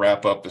kind of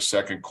wrap up the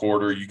second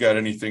quarter, you got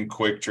anything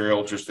quick,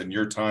 Gerald, just in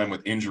your time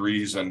with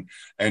injuries and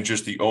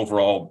just the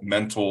overall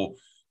mental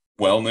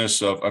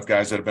wellness of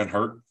guys that have been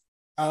hurt?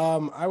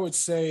 I would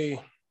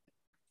say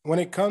when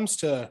it comes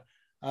to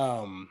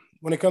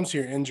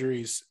your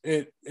injuries,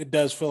 it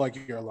does feel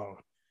like you're alone.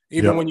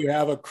 Even when you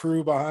have a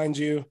crew behind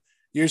you,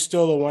 you're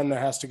still the one that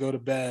has to go to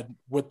bed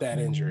with that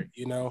injury.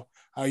 You know,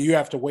 you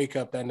have to wake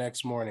up that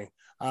next morning.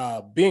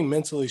 Being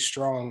mentally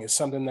strong is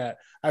something that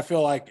I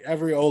feel like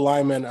every O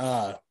lineman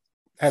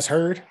has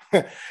heard.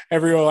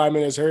 Every O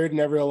lineman has heard, and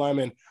every O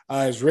lineman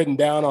is written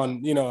down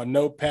on, you know, a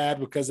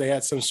notepad because they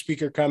had some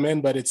speaker come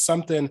in. But it's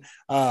something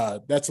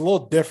that's a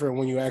little different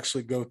when you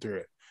actually go through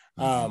it.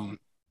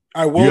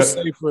 I will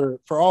say for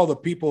all the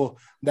people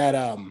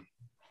that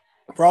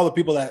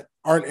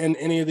aren't in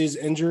any of these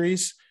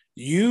injuries,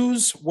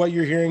 use what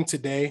you're hearing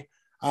today.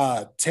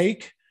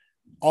 Take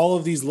all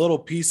of these little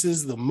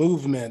pieces, the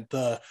movement,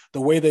 the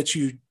way that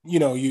you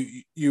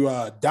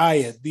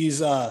diet,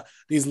 these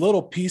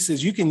little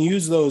pieces, you can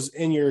use those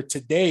in your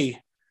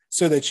today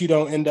so that you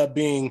don't end up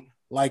being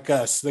like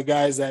us, the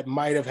guys that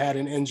might have had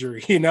an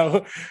injury. You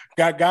know,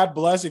 God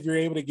bless if you're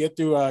able to get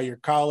through your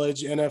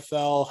college,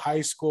 NFL, high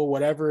school,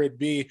 whatever it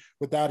be,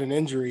 without an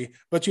injury,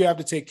 but you have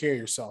to take care of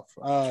yourself.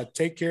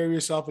 Take care of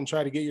yourself and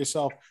try to get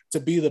yourself to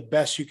be the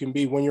best you can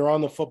be when you're on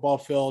the football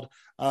field,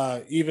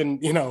 even,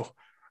 you know,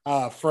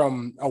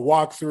 from a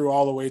walkthrough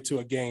all the way to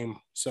a game.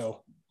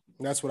 So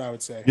that's what I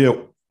would say. Yeah.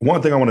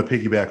 One thing I want to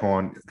piggyback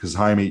on, because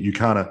Jaime, you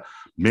kind of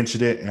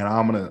mentioned it, and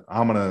I'm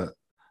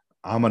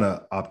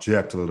gonna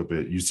object a little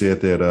bit. You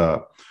said that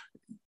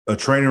a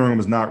training room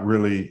is not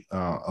really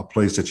a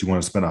place that you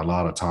want to spend a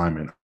lot of time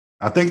in.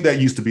 I think that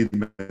used to be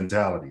the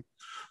mentality,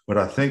 but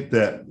I think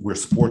that where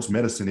sports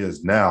medicine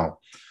is now,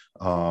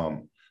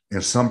 and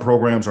some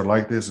programs are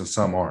like this and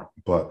some aren't,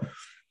 but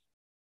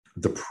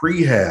the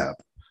prehab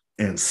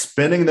and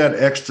spending that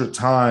extra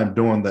time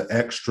doing the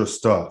extra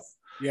stuff,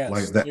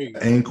 like the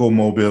ankle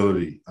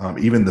mobility,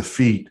 even the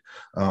feet,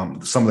 some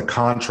of the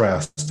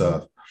contrast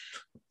stuff.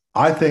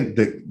 I think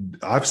that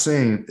I've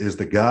seen is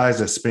the guys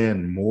that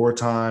spend more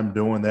time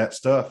doing that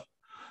stuff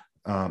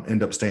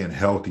end up staying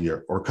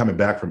healthier or coming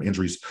back from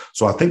injuries.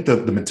 So I think the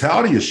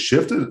mentality has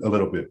shifted a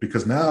little bit,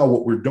 because now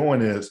what we're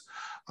doing is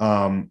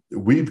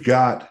we've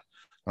got,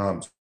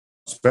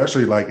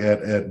 especially like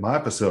at my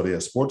facility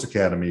at Sports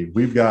Academy,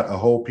 we've got a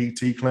whole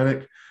PT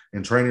clinic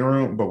and training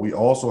room, but we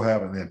also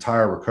have an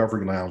entire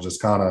recovery lounge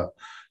that's kind of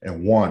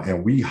in one.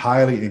 And we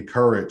highly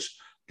encourage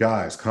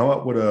guys, come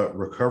up with a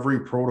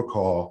recovery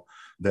protocol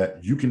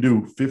that you can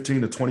do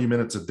 15 to 20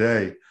 minutes a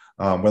day,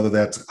 whether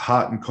that's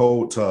hot and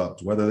cold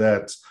tubs, whether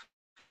that's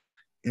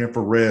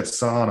infrared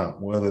sauna,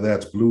 whether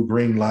that's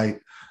blue-green light,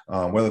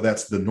 whether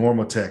that's the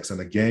Normatex and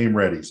the game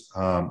readies,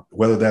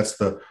 whether that's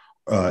the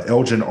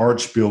Elgin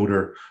arch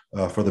builder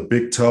for the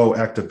big toe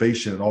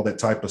activation and all that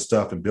type of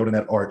stuff, and building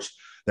that arch.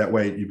 That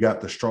way you've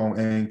got the strong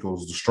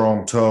ankles, the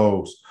strong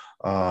toes,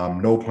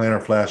 no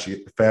plantar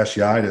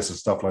fasciitis and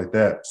stuff like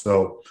that.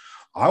 So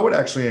I would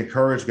actually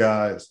encourage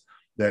guys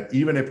that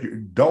even if you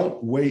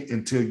don't wait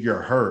until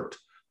you're hurt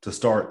to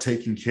start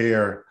taking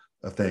care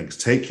of things,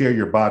 take care of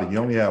your body. You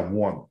only have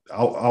one.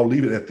 I'll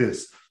leave it at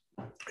this.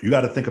 You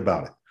got to think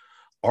about it.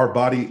 Our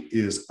body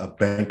is a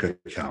bank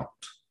account.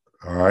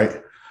 All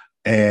right.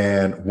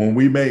 And when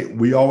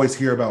we always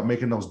hear about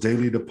making those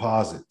daily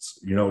deposits,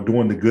 you know,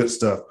 doing the good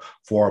stuff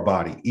for our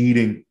body,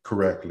 eating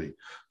correctly,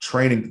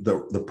 training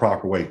the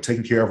proper way,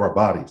 taking care of our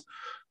bodies.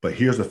 But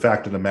here's the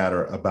fact of the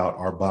matter about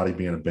our body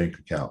being a bank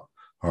account.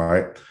 All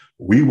right.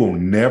 We will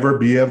never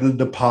be able to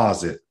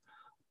deposit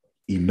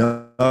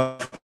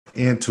enough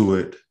into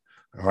it,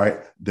 all right,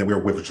 then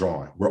we're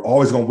withdrawing. We're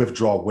always going to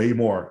withdraw way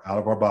more out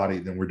of our body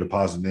than we're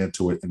depositing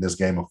into it in this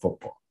game of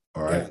football.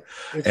 All right.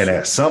 Yeah, and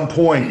at some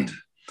point,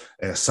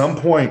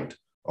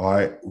 all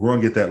right, we're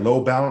going to get that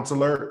low balance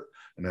alert.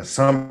 And at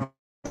some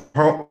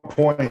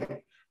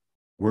point,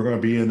 we're going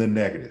to be in the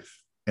negative.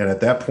 And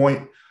at that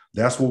point,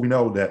 that's what we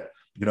know that,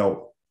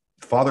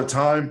 Father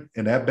Time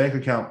in that bank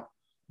account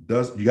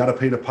you got to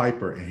pay the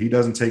piper, and he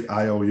doesn't take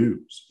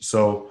IOUs.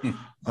 So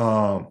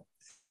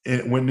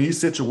when these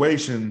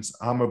situations,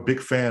 I'm a big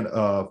fan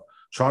of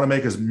trying to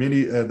make as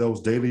many of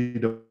those daily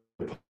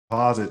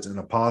deposits in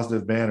a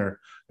positive manner.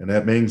 And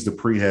that means the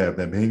prehab,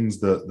 that means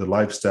the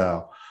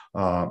lifestyle.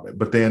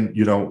 But then,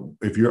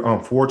 if you're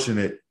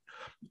unfortunate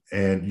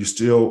and you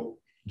still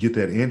get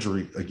that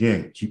injury,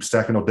 again, keep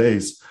stacking those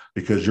days,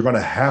 because you're going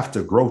to have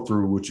to grow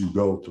through what you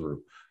go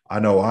through. I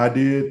know I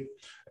did.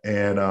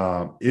 And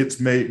it's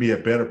made me a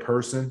better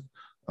person,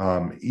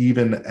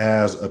 even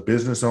as a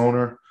business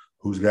owner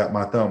who's got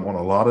my thumb on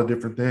a lot of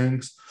different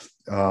things.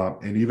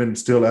 And even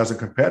still as a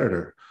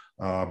competitor,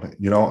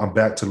 I'm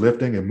back to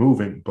lifting and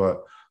moving.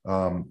 But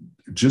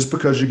just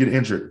because you get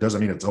injured doesn't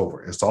mean it's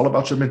over. It's all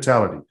about your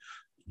mentality,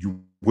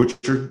 what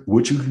you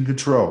can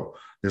control.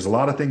 There's a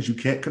lot of things you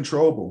can't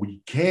control, but what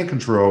you can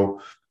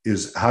control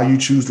is how you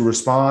choose to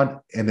respond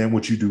and then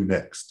what you do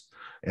next.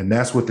 And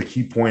that's what the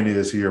key point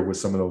is here with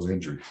some of those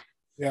injuries.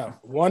 Yeah,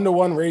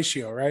 1-to-1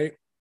 ratio, right?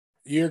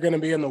 You're going to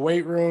be in the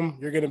weight room.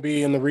 You're going to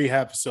be in the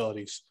rehab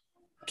facilities.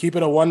 Keep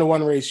it a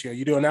 1-to-1 ratio.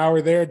 You do an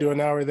hour there, do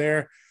an hour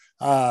there.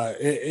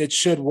 It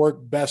should work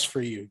best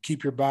for you.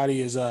 Keep your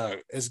body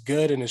as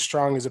good and as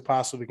strong as it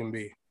possibly can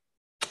be.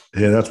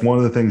 Yeah, that's one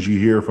of the things you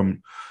hear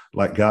from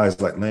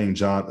guys like Lane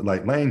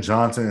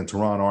Johnson and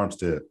Teron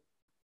Armstead,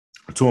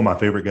 two of my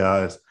favorite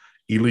guys,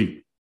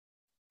 elite.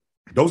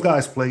 Those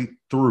guys played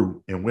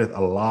through and with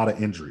a lot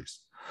of injuries,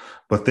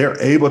 but they're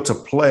able to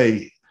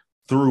play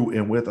through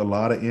and with a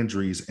lot of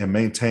injuries and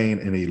maintain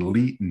an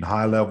elite and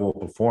high level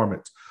of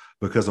performance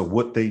because of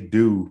what they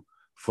do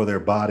for their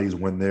bodies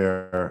when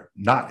they're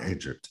not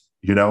injured.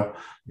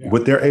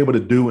 What they're able to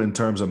do in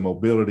terms of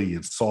mobility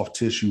and soft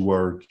tissue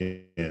work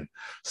and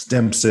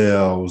stem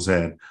cells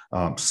and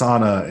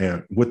sauna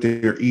and what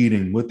they're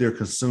eating, what they're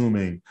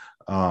consuming,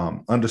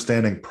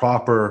 understanding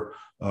proper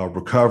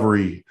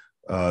recovery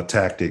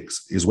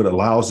tactics is what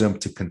allows them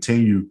to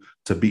continue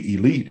to be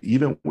elite,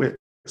 even with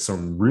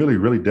some really,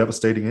 really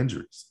devastating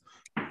injuries.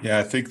 Yeah,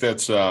 I think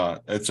that's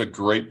a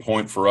great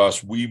point for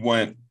us. We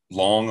went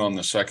long on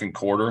the second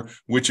quarter,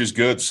 which is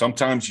good.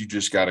 Sometimes you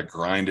just got to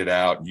grind it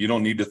out. You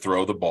don't need to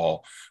throw the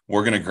ball.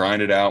 We're going to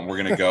grind it out, and we're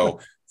going to go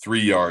 3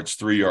 yards,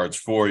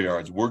 4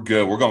 yards. We're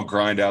good. We're going to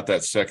grind out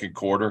that second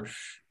quarter.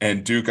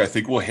 And Duke, I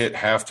think we'll hit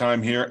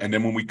halftime here. And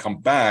then when we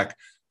come back,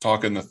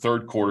 talk in the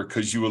third quarter,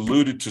 because you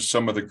alluded to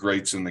some of the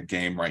greats in the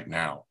game right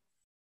now.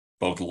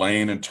 Both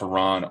Lane and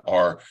Teron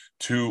are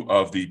two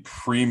of the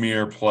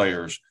premier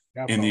players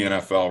in the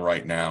NFL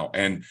right now.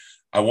 And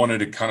I wanted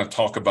to kind of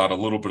talk about a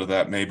little bit of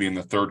that maybe in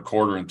the third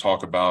quarter and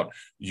talk about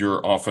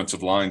your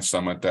offensive line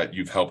summit that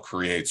you've helped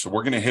create. So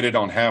we're going to hit it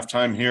on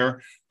halftime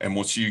here, and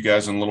we'll see you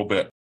guys in a little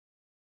bit.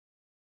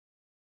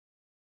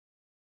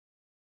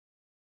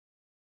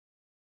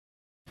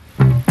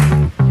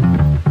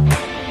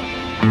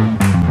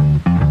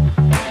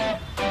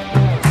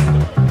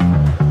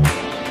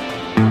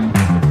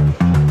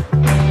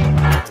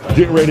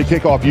 Getting ready to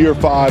kick off year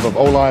 5 of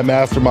OL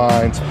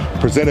Masterminds,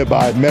 presented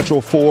by Metro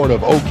Ford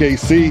of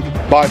OKC.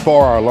 By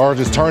far our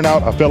largest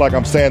turnout. I feel like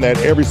I'm saying that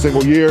every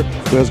single year.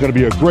 There's going to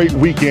be a great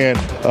weekend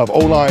of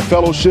O-line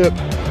fellowship,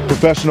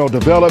 professional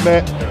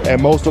development,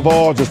 and most of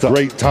all, just a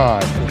great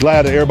time.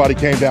 Glad that everybody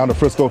came down to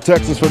Frisco,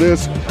 Texas for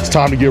this. It's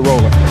time to get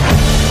rolling.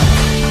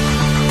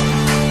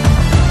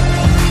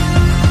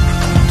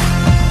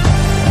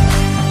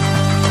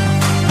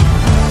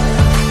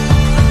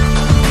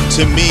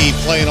 To me,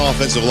 playing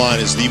offensive line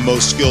is the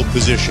most skilled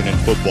position in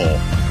football,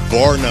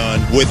 bar none,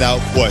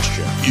 without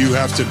question. You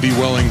have to be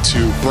willing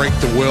to break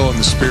the will and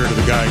the spirit of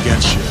the guy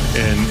against you.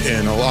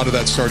 And a lot of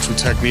that starts with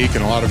technique,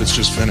 and a lot of it's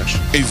just finish.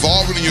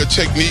 Evolving in your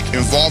technique,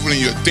 involving in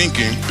your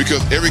thinking,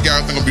 because every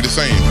guy's not going to be the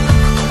same.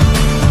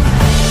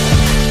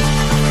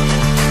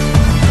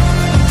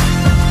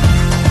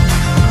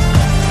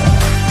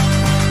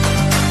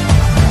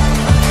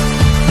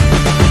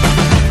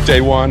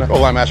 Day one,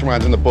 OL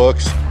Masterminds in the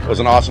books. It was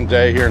an awesome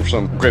day hearing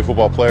some great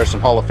football players, some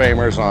Hall of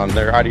Famers on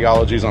their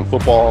ideologies on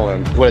football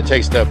and what it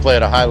takes to play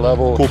at a high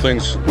level. Cool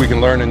things we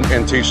can learn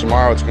and teach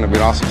tomorrow. It's going to be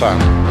an awesome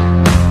time.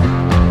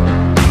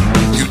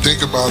 You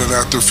think about it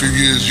after a few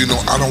years,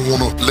 I don't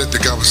want to let the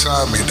guy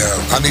beside me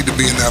down. I need to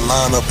be in that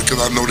lineup because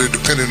I know they're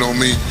depending on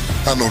me.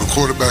 I know the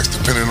quarterback's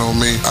depending on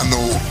me. I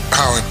know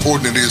how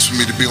important it is for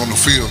me to be on the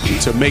field.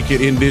 To make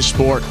it in this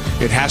sport,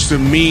 it has to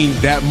mean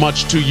that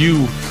much to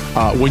you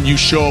when you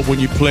show up, when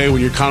you play,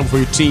 when you're counting for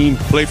your team,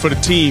 play for the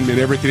team, and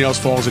everything else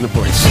falls into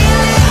place.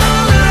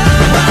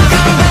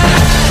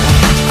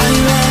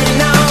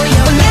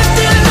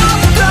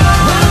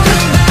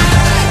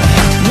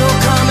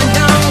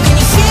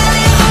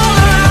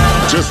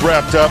 Just just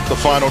wrapped up the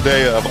final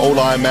day of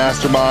O-Line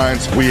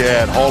Masterminds. We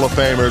had Hall of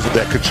Famers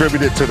that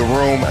contributed to the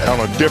room on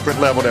a different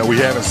level that we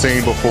haven't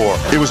seen before.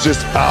 It was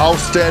just an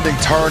outstanding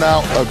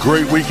turnout, a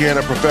great weekend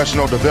of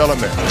professional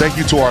development. Thank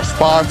you to our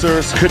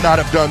sponsors. Could not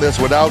have done this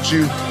without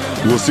you.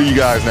 We'll see you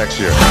guys next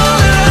year.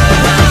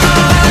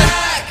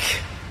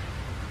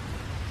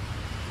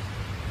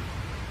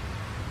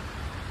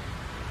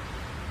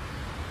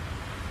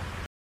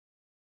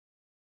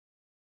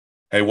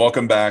 Hey,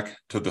 welcome back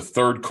to the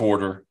third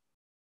quarter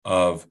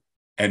of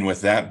And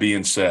With That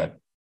Being Said.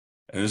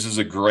 And this is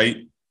a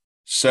great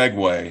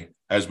segue,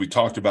 as we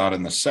talked about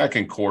in the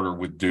second quarter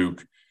with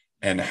Duke,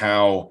 and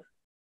how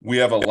we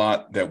have a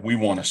lot that we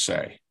want to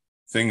say,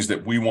 things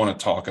that we want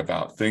to talk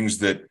about, things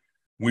that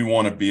we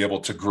want to be able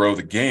to grow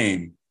the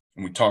game.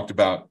 And we talked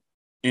about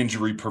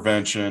injury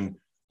prevention,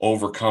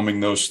 overcoming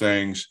those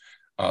things,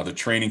 the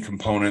training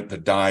component, the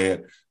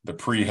diet, the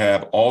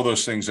prehab, all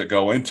those things that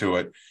go into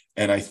it.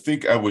 And I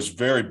think I was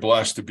very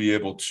blessed to be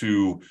able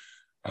to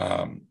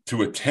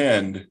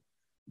attend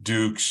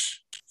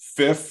Duke's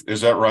fifth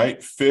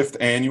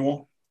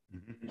annual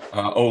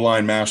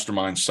O-Line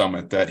Mastermind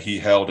Summit that he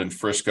held in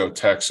Frisco,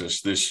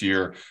 Texas this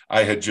year.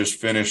 I had just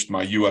finished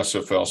my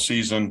USFL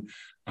season.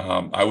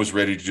 I was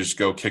ready to just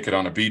go kick it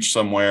on a beach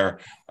somewhere.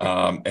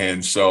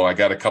 And so I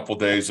got a couple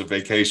days of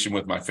vacation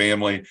with my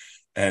family,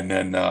 and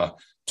then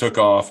took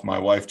off. My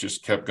wife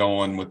just kept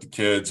going with the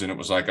kids, and it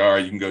was like, all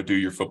right, you can go do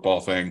your football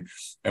thing,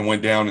 and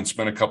went down and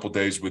spent a couple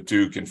days with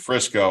Duke in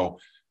Frisco.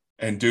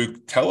 And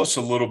Duke, tell us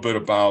a little bit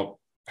about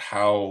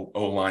how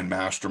O-Line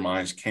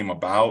Masterminds came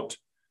about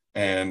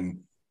and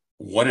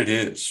what it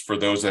is for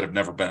those that have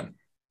never been.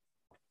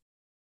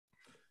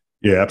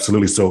 Yeah,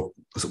 absolutely. So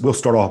we'll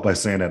start off by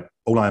saying that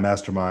O-Line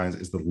Masterminds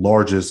is the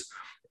largest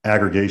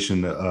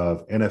aggregation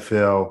of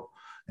NFL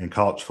and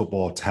college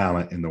football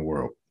talent in the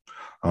world.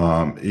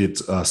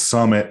 It's a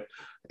summit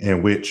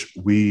in which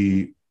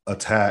we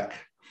attack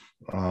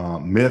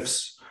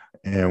myths,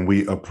 and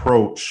we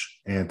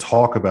approach and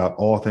talk about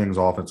all things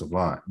offensive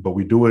line, but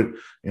we do it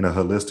in a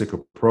holistic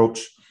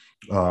approach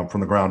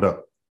from the ground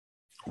up.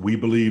 We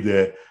believe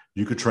that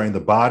you could train the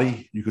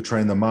body, you could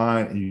train the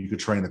mind, and you could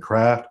train the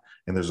craft,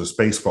 and there's a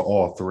space for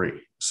all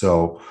three.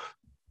 So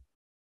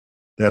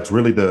that's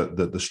really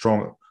the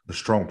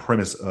strong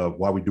premise of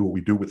why we do what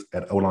we do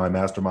at O-Line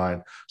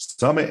Mastermind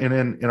Summit and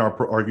in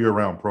our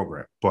year-round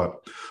program. But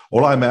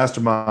O-Line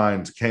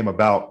Masterminds came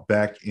about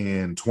back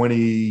in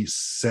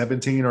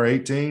 2017 or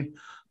 18.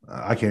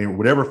 I can't even,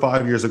 whatever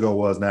 5 years ago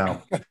was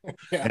now.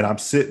 Yeah. And I'm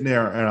sitting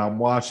there and I'm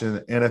watching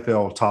the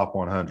NFL Top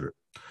 100.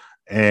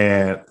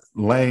 And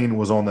Lane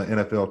was on the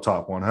NFL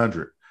Top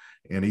 100.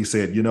 And he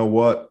said, you know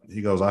what?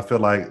 He goes, I feel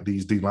like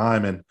these D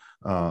linemen,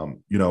 I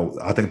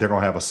think they're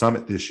going to have a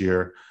summit this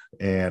year.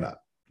 And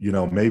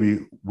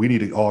maybe we need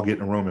to all get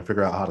in a room and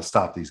figure out how to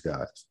stop these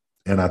guys.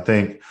 And I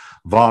think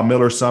Von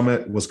Miller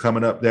Summit was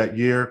coming up that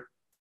year.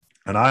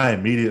 And I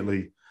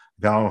immediately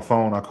got on the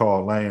phone. I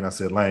called Lane. I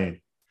said,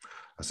 Lane,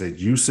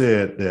 you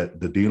said that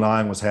the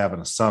D-line was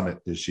having a summit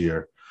this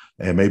year,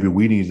 and maybe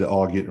we need to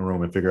all get in a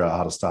room and figure out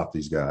how to stop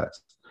these guys.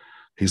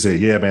 He said,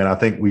 yeah, man, I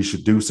think we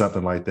should do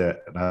something like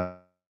that. And I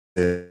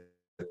said,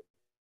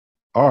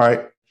 all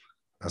right.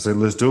 I said,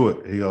 let's do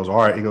it. He goes, all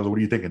right. He goes, what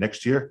are you thinking,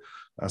 next year?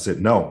 I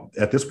said, no.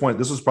 At this point,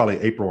 this was probably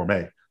April or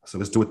May. I said,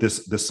 let's do it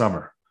this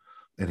summer.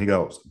 And he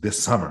goes, this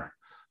summer?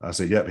 I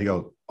said, yep. He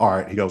goes, all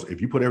right. He goes,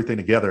 if you put everything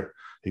together,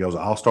 he goes,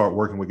 I'll start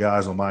working with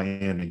guys on my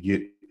end and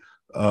get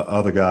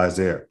other guys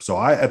there. So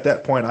at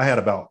that point, I had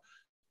about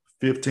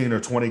 15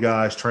 or 20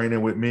 guys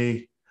training with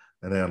me.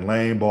 And then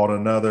Lane bought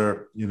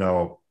another,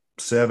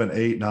 7,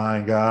 8,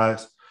 9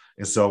 guys.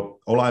 And so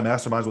O-Line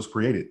Masterminds was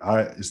created. I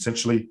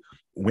essentially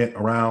went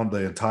around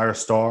the entire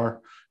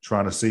star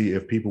trying to see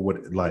if people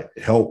would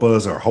help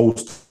us or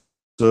host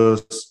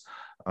us.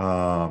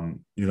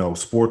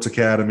 Sports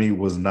Academy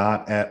was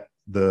not at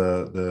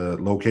the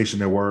location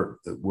they were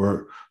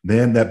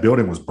then. That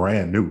building was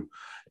brand new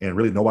and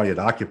really nobody had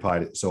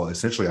occupied it. So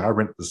essentially I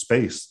rented the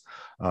space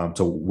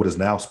to what is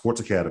now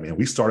Sports Academy. And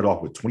we started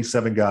off with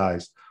 27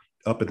 guys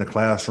up in the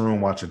classroom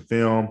watching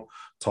film,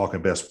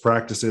 talking best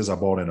practices. I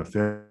brought in a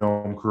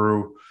film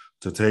crew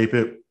to tape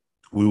it.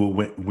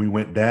 We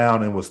went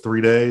down, it was 3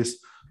 days.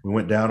 We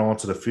went down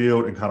onto the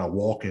field and kind of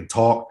walk and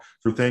talk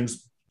through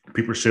things.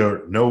 People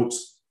shared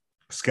notes,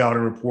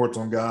 scouting reports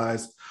on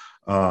guys.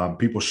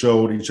 People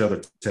showed each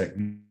other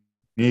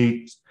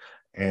techniques.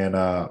 And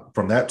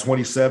from that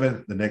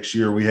 27, the next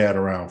year we had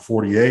around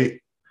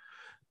 48.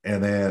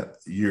 And then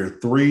year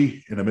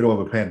 3, in the middle of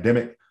a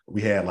pandemic,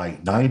 we had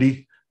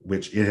 90,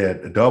 which it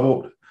had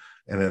doubled.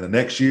 And then the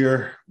next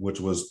year, which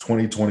was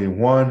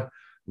 2021,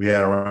 we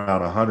had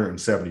around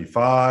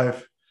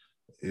 175.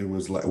 It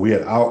was we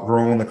had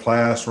outgrown the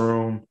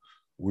classroom.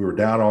 We were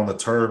down on the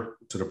turf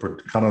to the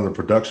kind of the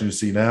production you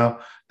see now.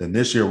 Then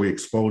this year we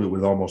exploded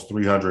with almost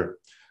 300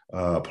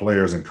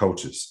 players and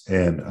coaches.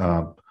 And,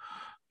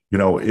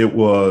 it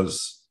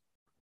was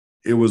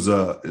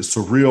a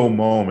surreal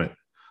moment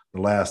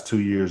the last 2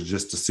 years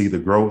just to see the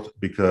growth,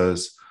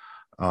 because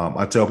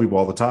I tell people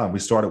all the time, we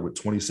started with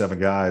 27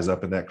 guys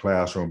up in that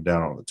classroom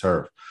down on the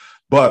turf.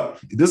 But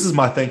this is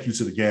my thank you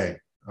to the game.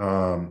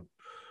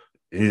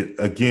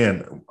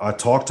 Again, I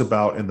talked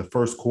about in the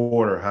first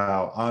quarter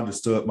how I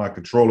understood my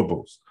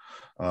controllables,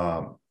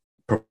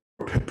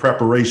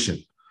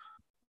 preparation,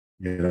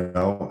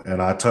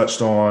 and I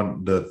touched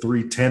on the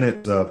 3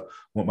 tenets of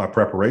what my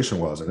preparation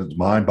was, and it's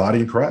mind, body,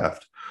 and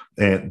craft.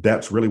 And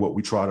that's really what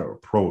we try to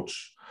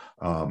approach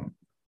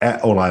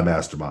at O-Line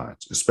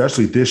Masterminds,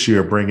 especially this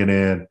year, bringing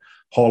in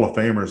Hall of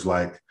Famers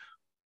like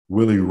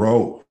Willie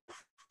Rowe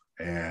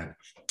and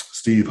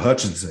Steve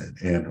Hutchinson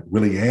and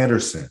Willie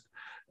Anderson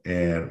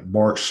and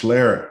Mark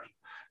Schlereth,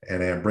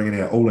 and then bringing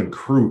in Olin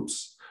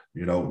Kreutz,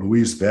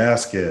 Luis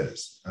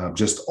Vasquez,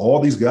 just all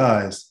these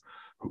guys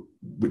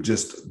with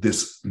just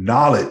this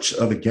knowledge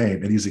of the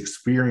game and these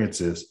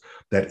experiences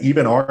that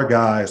even our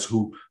guys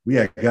we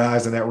had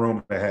guys in that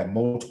room that had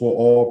multiple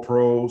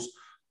All-Pros,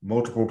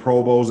 multiple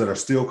Pro Bowls that are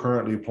still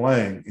currently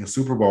playing in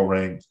Super Bowl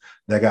rings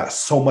that got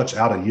so much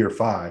out of year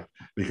 5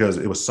 because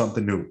it was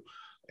something new.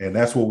 And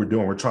that's what we're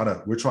doing. We're trying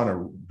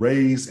to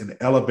raise and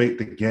elevate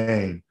the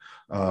game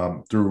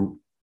through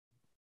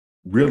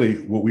really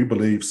what we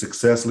believe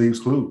success leaves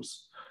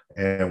clues.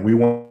 And we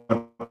want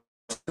to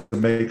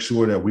make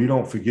sure that we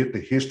don't forget the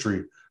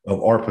history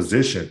of our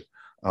position.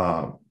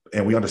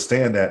 And we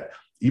understand that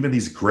even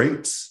these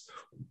greats,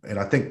 and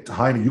I think,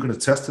 Heine, you can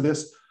attest to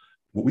this,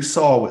 what we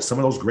saw with some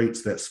of those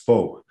greats that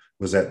spoke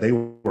was that they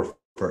were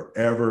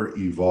forever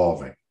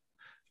evolving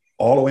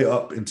all the way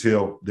up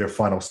until their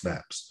final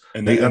snaps.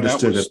 And they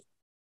understood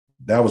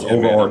that was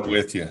overarching.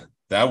 With you.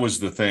 That was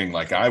the thing.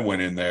 Like, I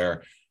went in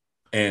there,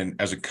 and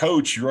as a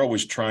coach, you're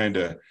always trying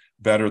to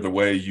better the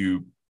way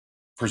you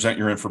present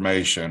your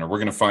information, or we're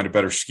going to find a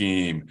better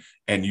scheme.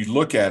 And you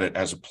look at it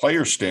as a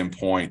player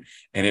standpoint,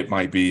 and it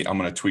might be, I'm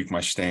going to tweak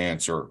my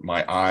stance or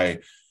my eye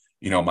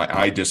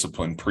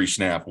discipline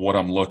pre-snap, what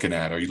I'm looking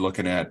at. Are you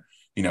looking at,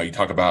 you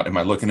talk about, am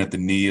I looking at the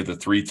knee of the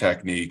 3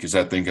 technique? Is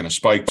that thing going to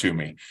spike to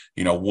me?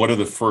 What are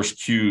the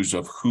first cues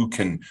of who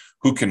can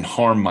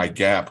harm my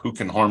gap, who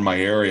can harm my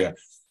area?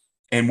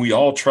 And we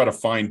all try to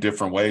find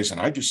different ways.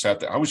 And I just sat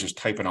there, I was just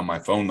typing on my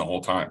phone the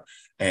whole time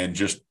and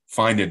just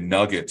finding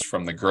nuggets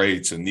from the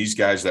greats and these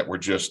guys that were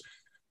just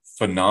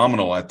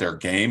phenomenal at their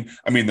game.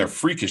 I mean, they're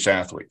freakish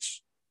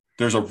athletes.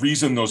 There's a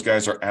reason those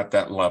guys are at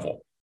that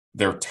level.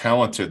 They're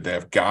talented. They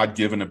have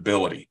God-given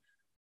ability,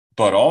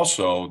 but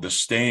also the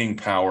staying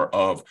power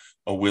of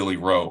a Willie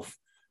Rowe,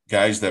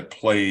 guys that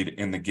played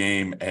in the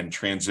game and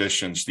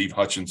transitioned. Steve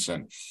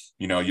Hutchinson,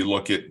 you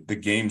look at the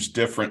game's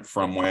different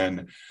from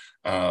when,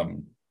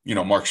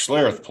 Mark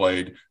Schlereth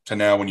played to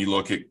now when you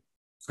look at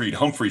Creed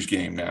Humphrey's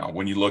game now,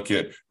 when you look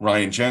at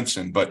Ryan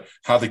Jensen, but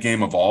how the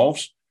game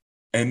evolves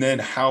and then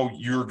how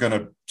you're going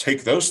to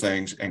take those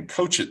things and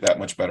coach it that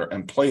much better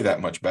and play that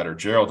much better.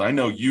 Gerald, I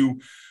know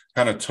you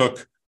kind of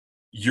took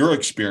your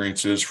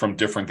experiences from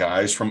different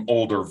guys, from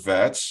older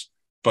vets,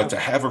 but to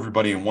have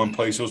everybody in one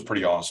place, it was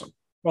pretty awesome.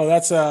 Well,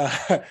 that's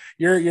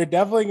you're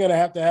definitely going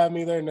to have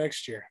me there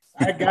next year.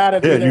 I got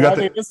to be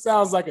there. This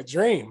sounds like a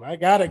dream. I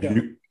got to go.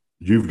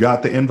 You've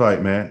got the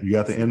invite, man. You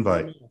got the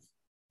invite.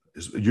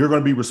 You're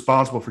going to be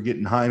responsible for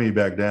getting Jaime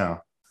back down.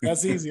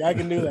 That's easy. I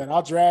can do that.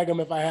 I'll drag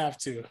him if I have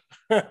to.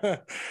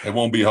 It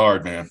won't be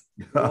hard, man.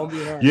 It won't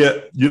be hard.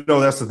 Yeah,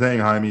 that's the thing,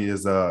 Jaime,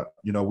 is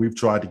we've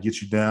tried to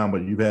get you down,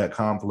 but you've had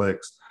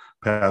conflicts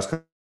past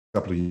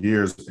couple of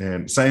years.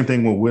 And same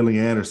thing with Willie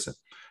Anderson.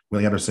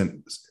 Willie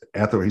Anderson,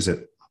 after he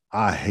said,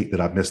 I hate that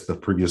I missed the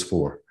previous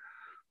 4.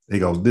 He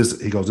goes,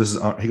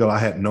 I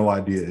had no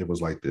idea it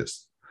was like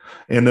this.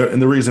 And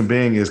the reason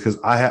being is because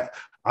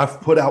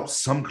I've put out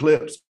some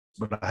clips,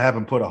 but I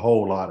haven't put a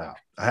whole lot out.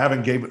 I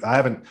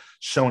haven't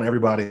shown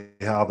everybody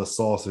how the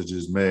sausage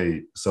is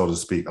made, so to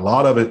speak. A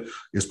lot of it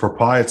is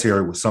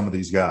proprietary with some of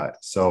these guys.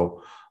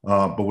 So,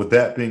 but with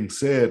that being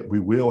said, we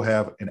will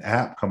have an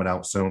app coming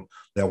out soon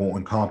that will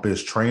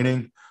encompass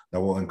training,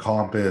 that will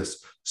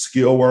encompass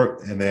skill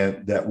work, and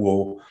then that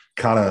will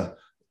kind of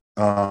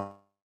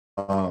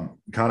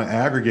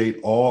aggregate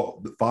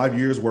all the 5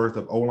 years worth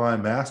of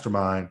O-Line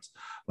Masterminds.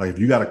 Like, if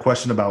you got a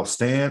question about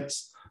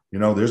stance,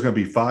 there's going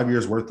to be 5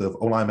 years worth of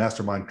O-Line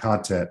Mastermind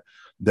content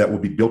that will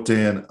be built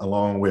in,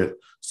 along with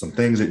some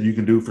things that you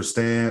can do for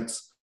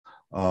stance,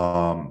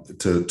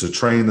 to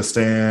train the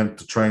stand,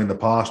 to train the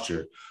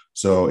posture.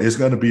 So it's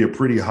going to be a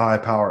pretty high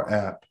power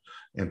app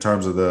in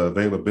terms of the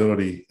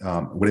availability,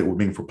 what it would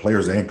mean for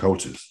players and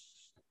coaches.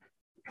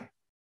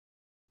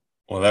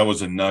 Well, that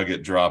was a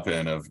nugget drop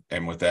in of,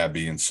 and with that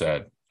being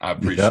said, I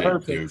appreciate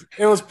it, dude.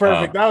 It was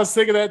perfect. I was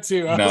thinking that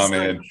too.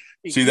 Man.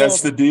 See,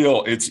 that's the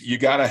deal. You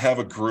got to have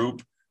a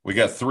group. We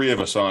got 3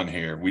 of us on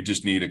here. We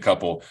just need a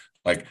couple.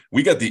 Like,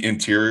 we got the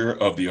interior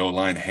of the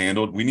O-line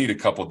handled. We need a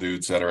couple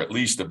dudes that are at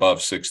least above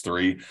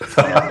 6'3"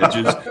 on our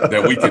edges,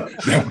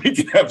 that we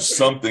can have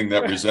something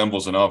that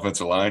resembles an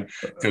offensive line,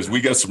 because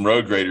we got some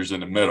road graders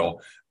in the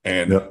middle,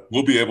 and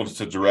we'll be able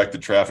to direct the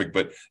traffic.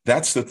 But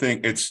that's the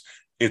thing.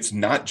 It's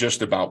not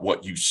just about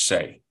what you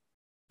say.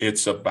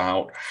 It's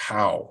about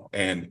how.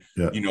 And,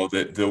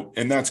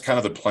 and that's kind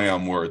of the play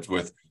on words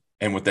with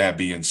And with that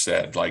being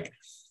said, like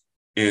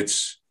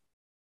it's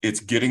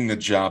getting the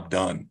job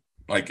done.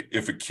 Like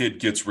if a kid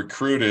gets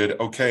recruited,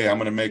 okay, I'm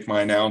going to make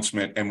my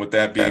announcement. And with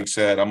that being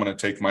said, I'm going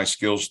to take my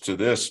skills to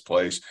this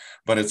place.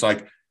 But it's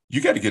like, you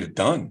got to get it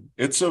done.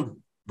 It's a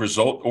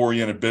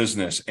result-oriented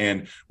business.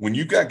 And when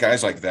you got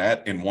guys like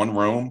that in one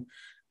room,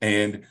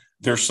 and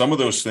there's some of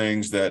those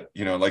things that,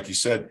 you know, like you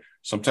said,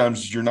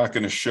 sometimes you're not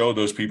going to show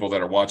those people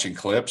that are watching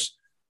clips.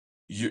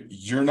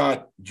 You're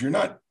not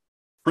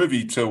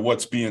privy to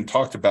what's being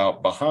talked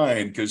about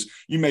behind, because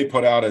you may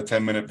put out a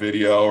 10-minute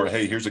video, or,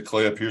 hey, here's a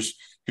clip, here's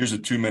a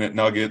 2-minute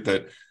nugget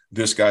that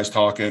this guy's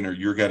talking, or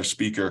you're got a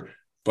speaker.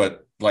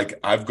 But like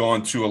I've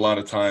gone to a lot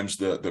of times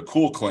the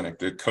cool clinic,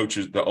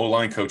 the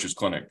O-line coaches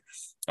clinic,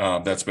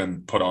 that's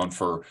been put on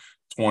for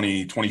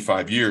 20,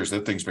 25 years.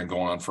 That thing's been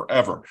going on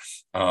forever.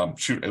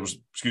 It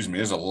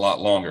was a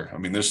lot longer. I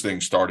mean, this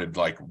thing started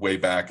like way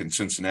back in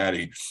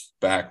Cincinnati,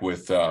 back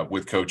with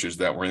coaches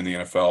that were in the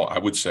NFL, I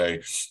would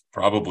say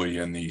probably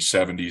in the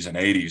 70s and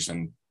 80s,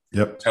 and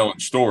telling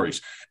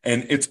stories.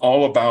 And it's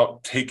all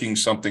about taking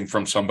something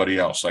from somebody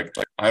else. Like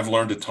I've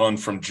learned a ton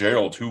from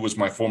Gerald, who was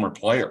my former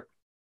player.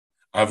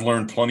 I've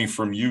learned plenty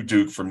from you,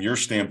 Duke, from your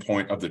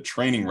standpoint of the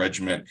training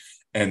regimen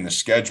and the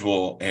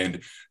schedule,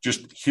 and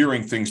just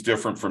hearing things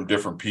different from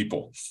different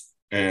people.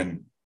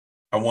 And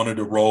I wanted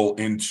to roll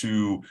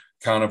into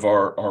kind of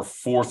our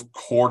fourth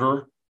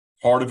quarter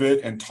part of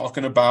it and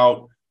talking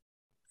about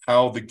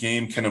how the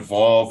game can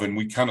evolve. And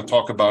we kind of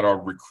talk about our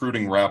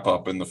recruiting wrap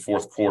up in the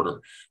fourth quarter,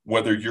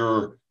 whether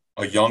you're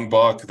a young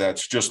buck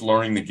that's just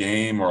learning the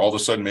game, or all of a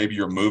sudden maybe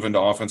you're moving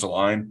to offensive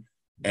line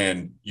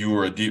and you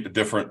were a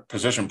different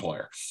position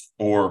player,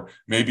 or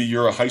maybe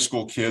you're a high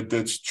school kid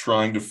that's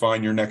trying to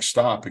find your next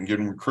stop and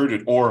getting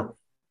recruited, or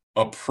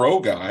a pro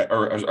guy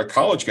or a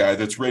college guy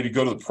that's ready to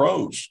go to the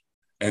pros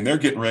and they're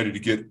getting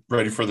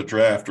ready for the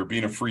draft, or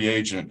being a free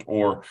agent,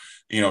 or,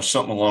 you know,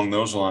 something along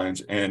those lines.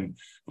 And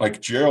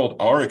like Gerald,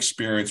 our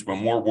experience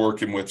when we're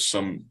working with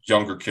some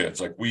younger kids,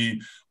 like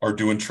we are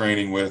doing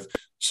training with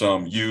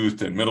some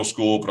youth and middle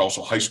school, but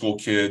also high school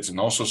kids, and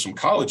also some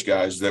college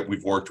guys that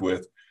we've worked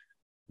with.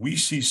 We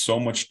see so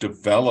much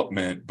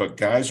development, but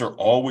guys are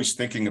always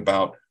thinking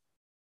about,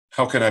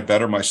 how can I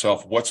better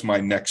myself? What's my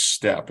next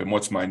step and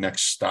what's my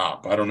next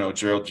stop? I don't know,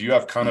 Gerald, do you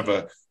have kind of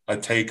a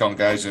take on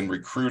guys in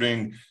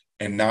recruiting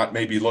and not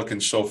maybe looking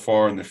so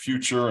far in the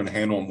future and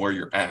handling where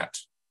you're at?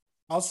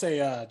 I'll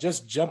say,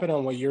 just jumping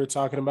on what you're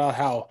talking about,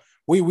 how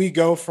we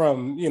go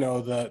from, you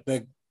know,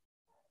 the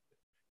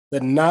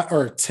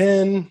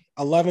 10,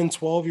 11,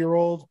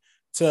 12-year-old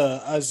to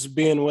us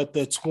being with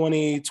the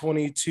 20,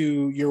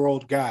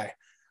 22-year-old guy.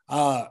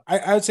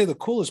 I would say the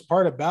coolest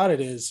part about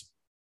it is,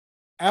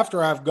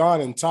 after I've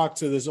gone and talked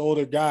to this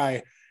older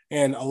guy,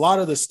 and a lot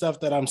of the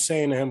stuff that I'm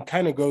saying to him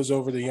kind of goes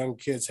over the young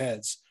kids'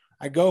 heads.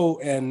 I go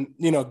and,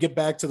 you know, get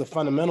back to the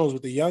fundamentals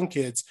with the young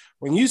kids.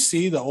 When you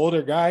see the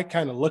older guy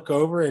kind of look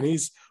over and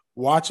he's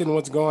watching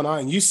what's going on,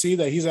 and you see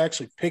that he's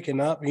actually picking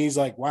up, and he's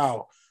like,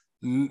 wow,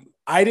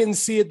 I didn't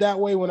see it that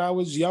way when I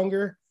was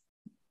younger.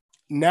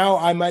 Now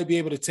I might be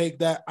able to take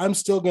that. I'm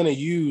still going to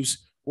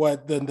use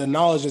what the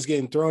knowledge is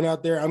getting thrown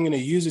out there. I'm going to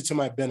use it to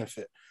my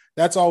benefit.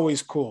 That's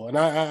always cool. And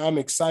I'm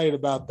excited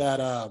about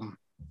that,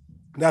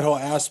 that whole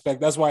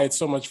aspect. That's why it's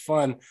so much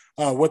fun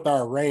with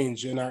our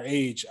range and our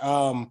age.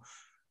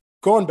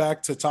 Going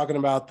back to talking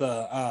about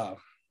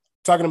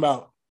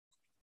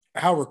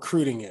how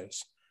recruiting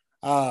is.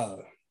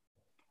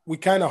 We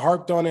kind of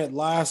harped on it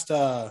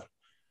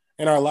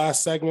in our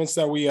last segments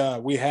that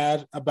we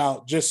had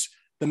about just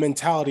the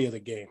mentality of the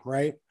game,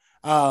 right?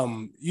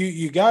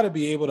 You got to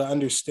be able to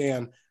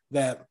understand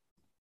that.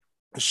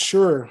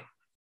 Sure,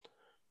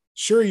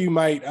 you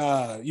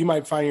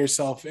might find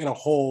yourself in a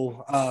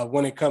hole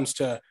when it comes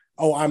to,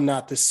 oh, I'm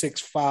not the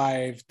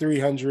 6'5",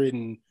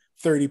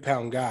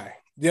 330-pound guy.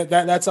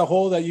 That's a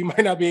hole that you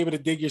might not be able to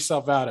dig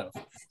yourself out of.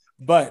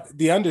 But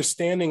the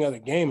understanding of the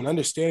game and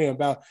understanding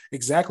about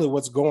exactly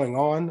what's going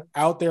on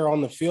out there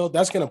on the field,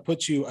 that's going to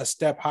put you a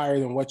step higher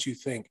than what you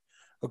think.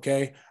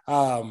 Okay.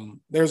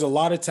 There's a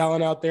lot of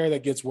talent out there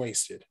that gets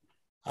wasted.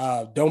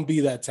 Don't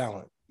be that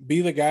talent.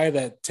 Be the guy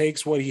that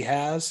takes what he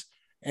has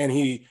and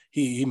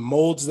he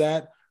molds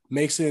that,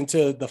 makes it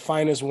into the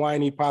finest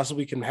wine he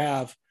possibly can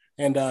have.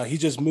 And he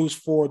just moves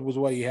forward with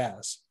what he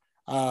has.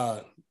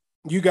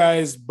 You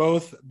guys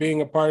both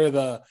being a part of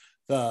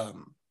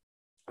the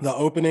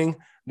opening,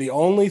 the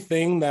only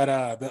thing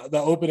that the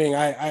opening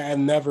I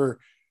never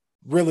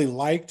really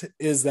liked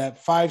is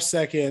that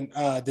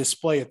 5-second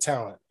display of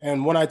talent.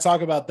 And when I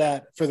talk about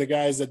that, for the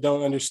guys that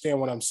don't understand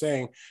what I'm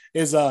saying,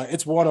 is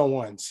it's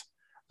one-on-ones.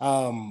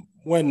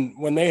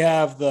 When they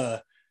have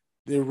the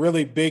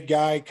really big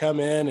guy come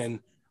in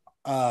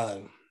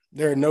and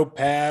there are no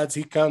pads,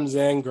 he comes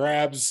in,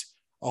 grabs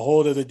a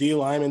hold of the D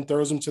lineman,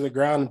 throws him to the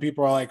ground, and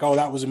people are like, oh,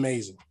 that was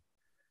amazing.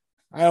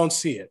 I don't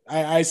see it.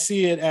 I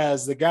see it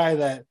as the guy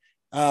that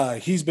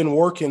he's been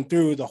working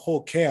through the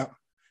whole camp.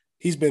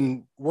 He's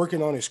been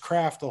working on his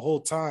craft the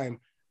whole time.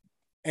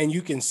 And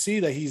you can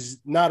see that he's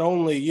not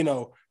only,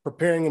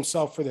 preparing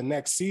himself for the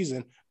next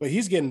season, but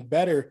he's getting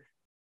better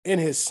in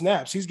his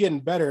snaps. He's getting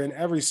better in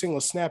every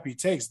single snap he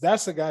takes.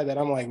 That's the guy that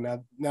I'm like,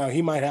 now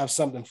he might have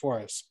something for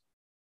us.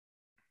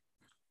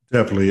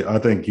 Definitely. I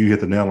think you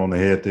hit the nail on the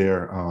head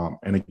there.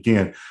 And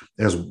again,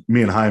 as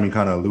me and Jaime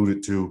kind of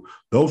alluded to,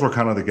 those were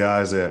kind of the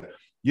guys that,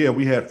 yeah,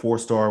 we had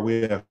 4-star,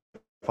 we had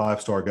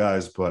 5-star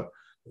guys, but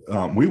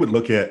we would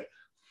look at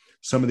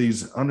some of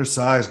these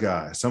undersized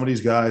guys, some of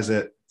these guys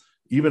that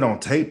even on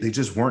tape, they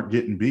just weren't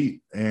getting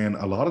beat. And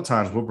a lot of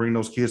times we'll bring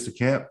those kids to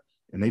camp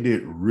and they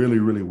did really,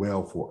 really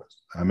well for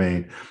us. I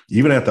mean,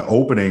 even at the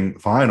opening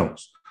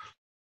finals,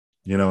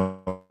 you had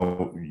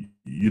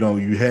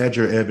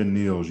your Evan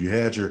Neals, you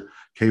had your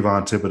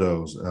Kayvon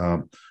Thibodeau's,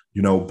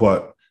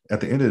 but at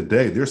the end of the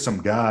day, there's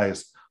some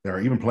guys that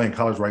are even playing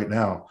college right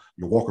now,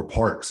 your Walker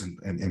Parks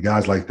and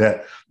guys like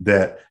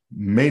that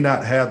may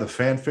not have the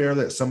fanfare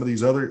that some of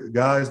these other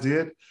guys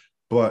did,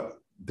 but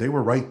they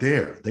were right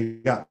there. They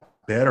got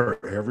better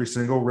every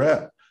single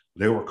rep.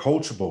 They were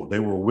coachable. They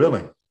were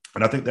willing.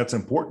 And I think that's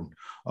important.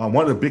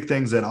 One of the big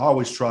things that I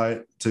always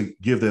try to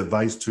give the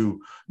advice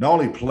to not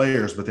only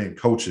players, but then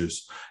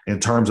coaches in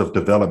terms of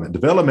development.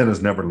 Development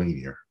is never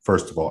linear,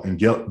 first of all, and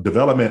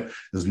development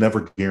is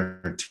never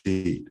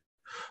guaranteed.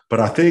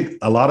 But I think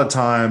a lot of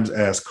times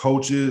as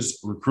coaches,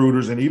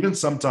 recruiters, and even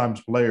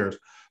sometimes players,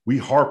 we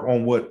harp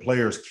on what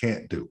players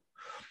can't do.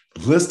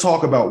 Let's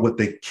talk about what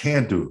they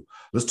can do.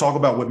 Let's talk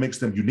about what makes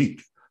them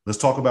unique. Let's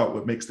talk about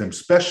what makes them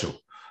special.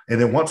 And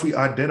then once we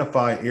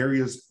identify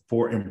areas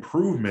for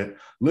improvement,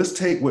 let's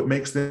take what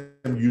makes them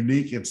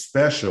unique and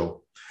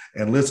special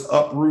and let's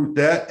uproot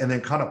that and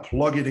then kind of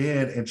plug it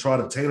in and try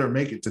to tailor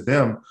make it to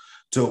them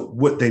to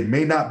what they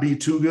may not be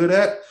too good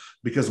at.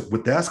 Because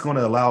what that's going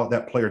to allow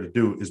that player to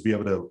do is be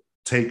able to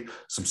take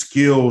some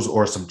skills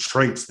or some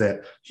traits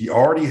that he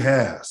already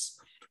has,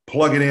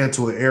 plug it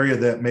into an area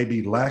that may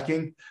be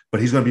lacking,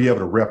 but he's going to be able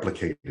to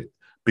replicate it.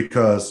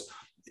 Because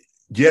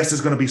yes,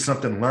 it's going to be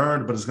something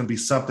learned, but it's going to be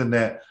something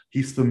that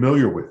he's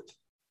familiar with,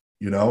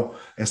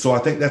 And so I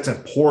think that's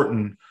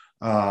important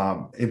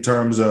in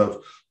terms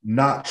of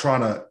not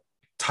trying to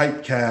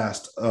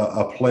typecast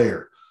a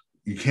player.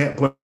 You can't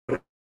put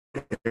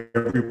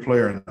every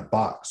player in a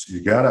box.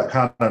 You got to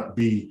kind of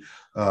be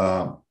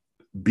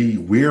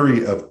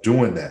weary of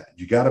doing that.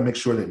 You got to make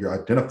sure that you're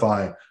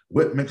identifying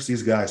what makes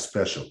these guys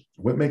special,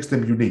 what makes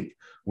them unique.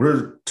 What are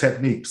the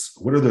techniques?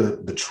 What are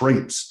the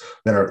traits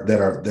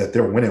that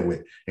they're winning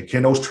with? And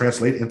can those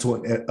translate into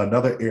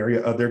another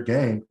area of their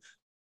game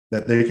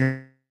that they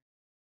can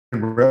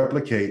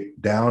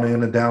replicate down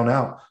in and down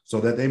out so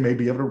that they may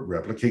be able to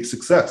replicate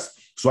success?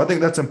 So I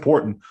think that's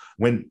important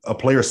when a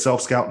player is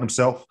self-scouting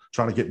himself,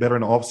 trying to get better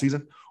in the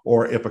offseason,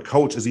 or if a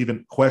coach is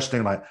even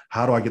questioning, like,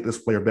 how do I get this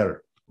player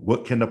better?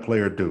 What can the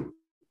player do?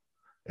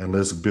 And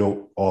let's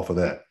build off of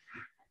that.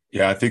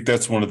 Yeah, I think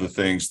that's one of the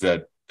things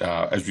that,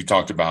 as we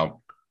talked about,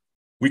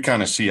 we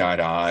kind of see eye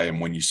to eye. And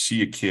when you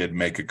see a kid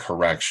make a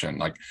correction,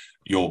 like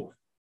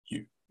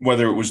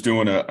whether it was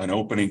doing an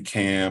opening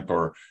camp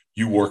or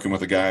you working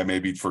with a guy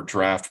maybe for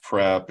draft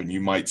prep, and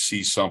you might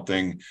see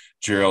something,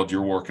 Gerald,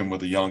 you're working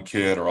with a young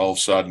kid, or all of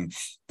a sudden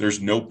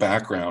there's no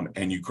background,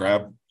 and you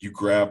grab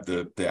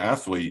the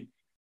athlete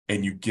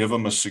and you give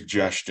them a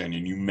suggestion,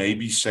 and you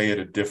maybe say it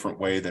a different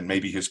way than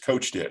maybe his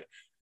coach did.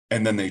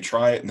 And then they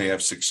try it and they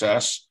have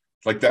success.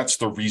 Like, that's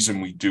the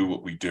reason we do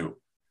what we do,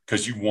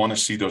 because you want to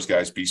see those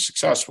guys be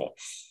successful.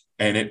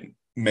 And it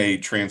may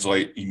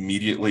translate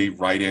immediately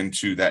right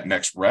into that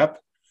next rep,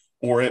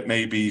 or it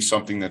may be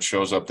something that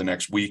shows up the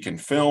next week in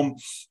film,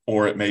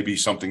 or it may be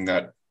something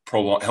that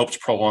helps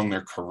prolong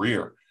their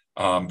career,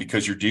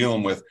 because you're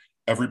dealing with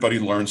everybody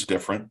learns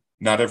different.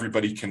 Not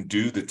everybody can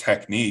do the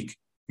technique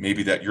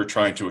maybe that you're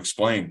trying to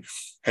explain.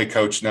 Hey,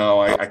 coach, now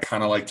I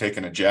kind of like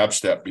taking a jab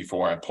step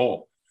before I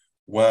pull.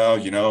 Well,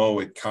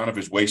 it kind of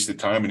is wasted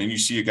time. And then you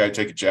see a guy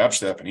take a jab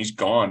step and he's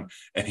gone,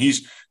 and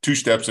he's 2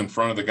 steps in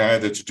front of the guy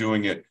that's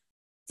doing it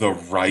the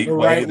right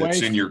way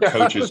that's in your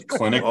coach's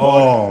clinic.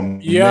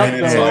 Yeah,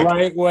 the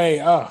right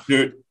way. Oh,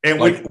 dude. And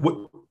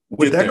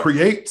what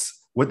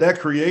that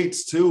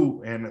creates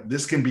too, and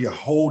this can be a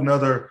whole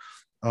nother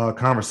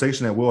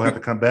conversation that we'll have to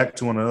come back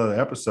to in another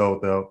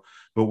episode though.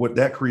 But what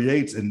that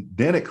creates, and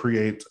then it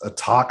creates a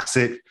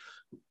toxic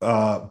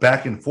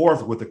back and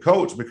forth with the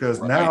coach,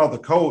 because now the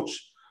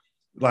coach,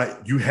 like,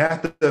 you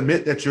have to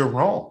admit that you're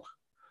wrong.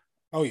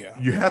 Oh yeah.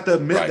 You have to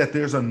admit that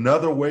there's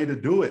another way to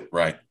do it.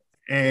 Right.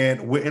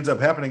 And what ends up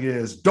happening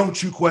is,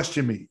 don't you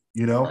question me,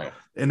 Right.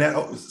 And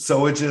that,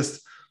 so it's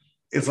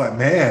like,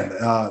 man,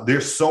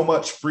 there's so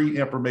much free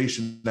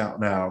information out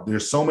now.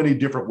 There's so many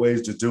different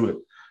ways to do it.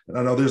 And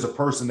I know there's a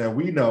person that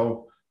we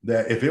know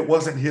that if it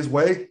wasn't his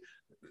way,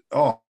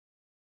 oh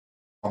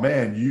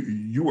man,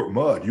 you were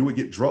mud, you would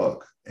get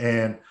drugged.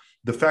 And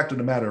the fact of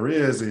the matter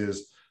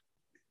is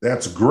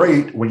that's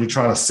great when you're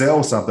trying to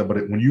sell something,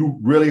 but when you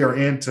really are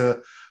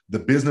into the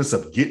business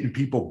of getting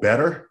people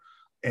better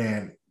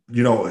and,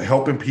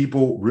 helping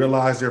people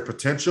realize their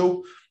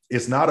potential,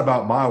 it's not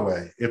about my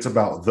way. It's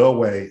about the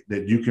way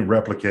that you can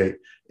replicate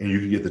and you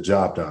can get the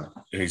job done.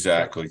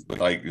 Exactly.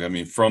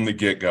 From the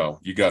get-go,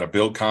 you got to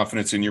build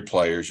confidence in your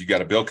players. You got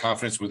to build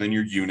confidence within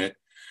your unit.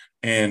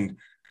 And,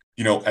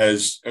 you know,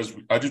 as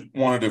I just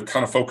wanted to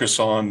kind of focus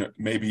on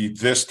maybe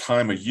this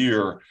time of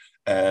year,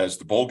 as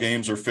the bowl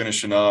games are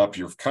finishing up,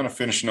 you're kind of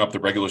finishing up the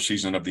regular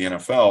season of the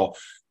NFL,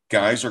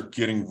 guys are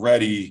getting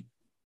ready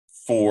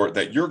for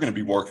that. You're going to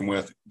be working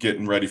with,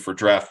 getting ready for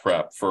draft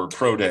prep, for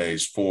pro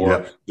days,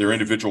 for their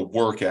individual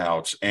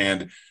workouts.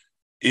 And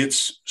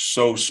it's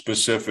so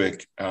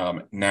specific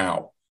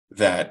now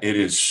that it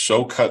is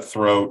so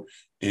cutthroat.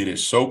 It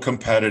is so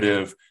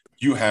competitive.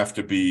 You have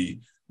to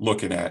be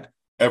looking at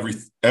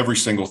every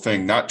single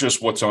thing, not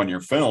just what's on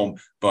your film,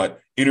 but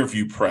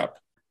interview prep,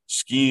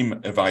 scheme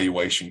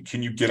evaluation.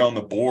 Can you get on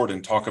the board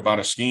and talk about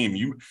a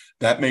scheme?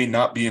 That may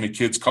not be in a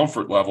kid's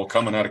comfort level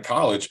coming out of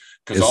college,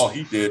 because all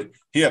he did,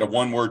 he had a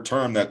one-word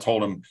term that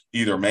told him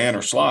either man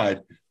or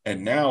slide.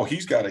 And now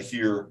he's got to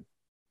hear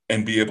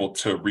and be able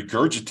to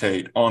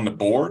regurgitate on the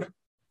board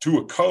to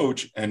a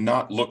coach and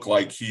not look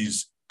like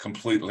he's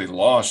completely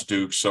lost,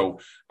 Duke. So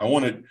I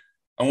wanted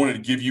to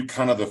give you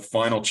kind of the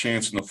final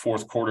chance in the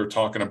fourth quarter,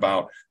 talking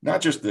about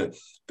not just the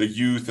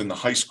youth and the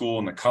high school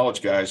and the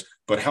college guys,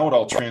 but how it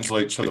all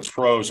translates to the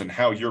pros and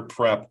how your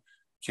prep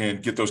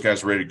can get those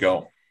guys ready to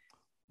go.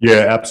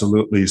 Yeah,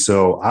 absolutely.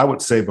 So I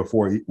would say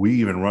before we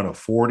even run a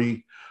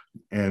 40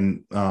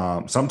 and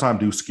sometimes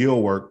do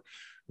skill work,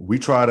 we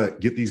try to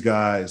get these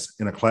guys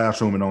in a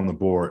classroom and on the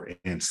board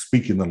and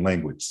speaking the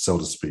language, so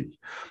to speak.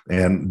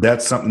 And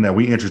that's something that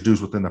we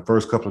introduce within the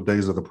first couple of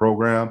days of the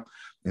program.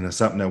 And it's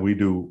something that we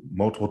do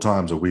multiple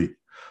times a week,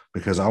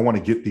 because I want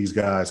to get these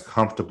guys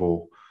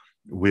comfortable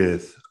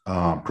with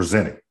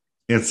presenting.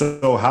 And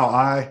so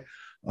how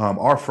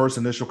our first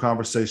initial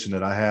conversation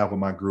that I have with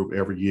my group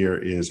every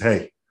year is,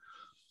 hey,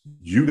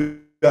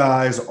 you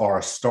guys are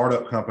a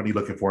startup company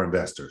looking for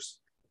investors.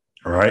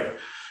 All right.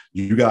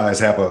 You guys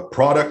have a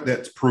product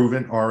that's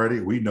proven already.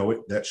 We know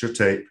it. That's your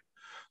tape.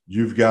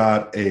 You've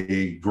got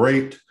a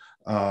great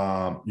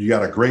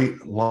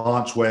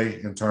launch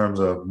way in terms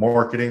of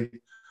marketing.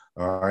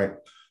 All right.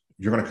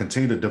 You're going to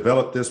continue to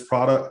develop this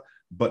product.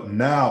 But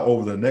now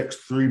over the next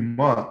 3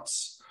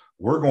 months,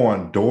 we're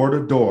going door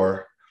to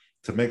door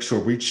to make sure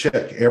we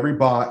check every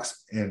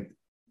box and,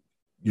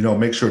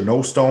 make sure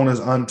no stone is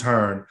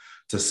unturned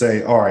to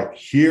say, all right,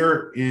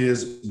 here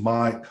is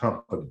my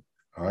company.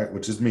 All right,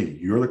 which is me.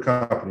 You're the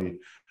company.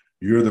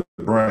 You're the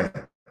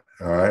brand.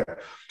 All right.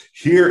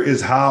 Here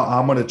is how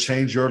I'm going to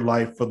change your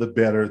life for the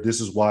better.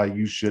 This is why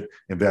you should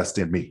invest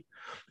in me.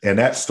 And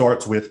that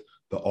starts with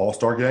the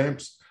All-Star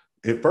games.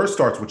 It first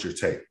starts with your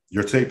tape.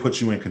 Your tape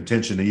puts you in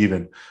contention to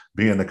even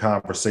be in the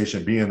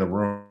conversation, be in the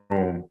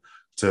room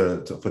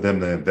for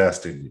them to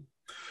invest in you.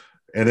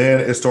 And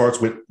then it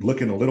starts with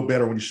looking a little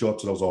better when you show up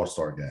to those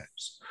All-Star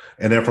games.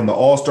 And then from the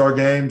All-Star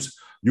games,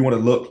 you want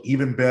to look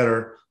even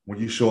better when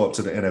you show up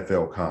to the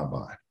NFL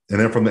Combine. And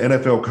then from the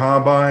NFL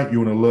Combine, you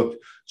want to look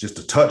just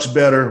a touch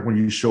better when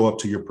you show up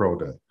to your pro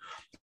day.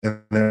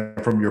 And then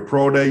from your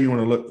pro day, you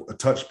want to look a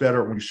touch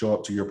better when you show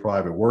up to your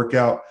private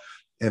workout.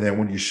 And then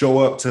when you show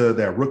up to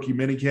that rookie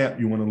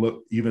minicamp, you want to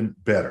look even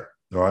better.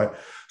 All right.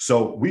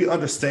 So we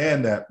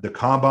understand that the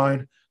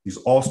Combine, these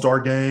All-Star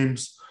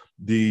games,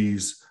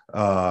 these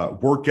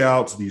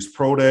workouts, these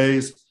pro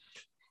days,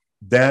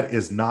 that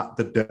is not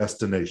the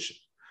destination.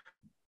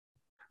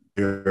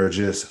 They're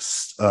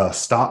just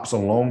stops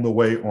along the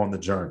way on the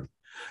journey.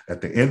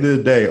 At the end of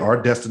the day,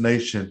 our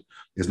destination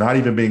is not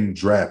even being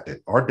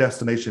drafted. Our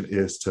destination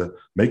is to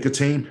make a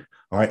team,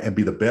 all right, and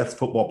be the best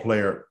football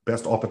player,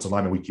 best offensive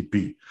lineman we could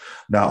be.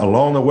 Now,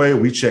 along the way,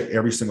 we check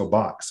every single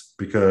box,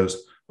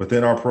 because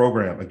within our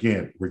program,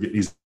 again, we're getting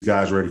these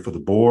guys ready for the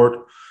board.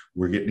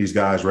 We're getting these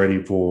guys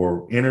ready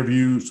for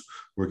interviews.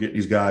 We're getting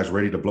these guys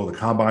ready to blow the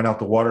combine out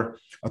the water.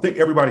 I think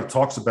everybody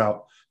talks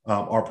about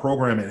our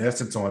program in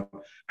essence on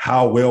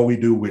how well we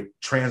do with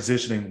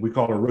transitioning. We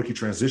call it a rookie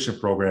transition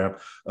program.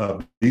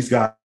 These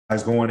guys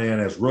going in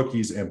as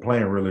rookies and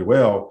playing really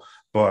well,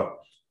 but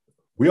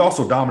we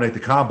also dominate the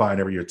combine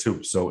every year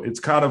too. So it's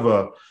kind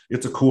of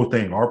it's a cool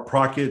thing. Our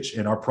package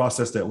and our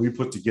process that we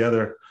put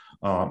together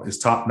is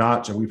top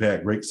notch. And we've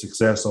had great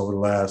success over the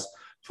last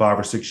 5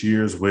 or 6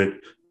 years with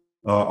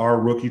our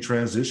rookie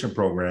transition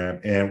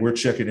program. And we're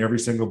checking every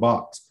single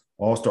box: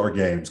 All-Star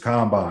games,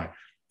 combine,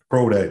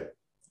 pro day,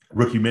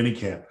 rookie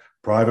minicamp,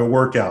 private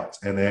workouts,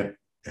 and then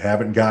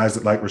having guys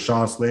that like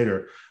Rashawn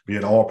Slater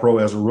being all-pro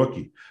as a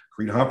rookie.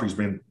 Creed Humphrey's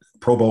been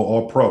Pro Bowl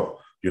all-pro,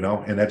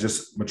 and that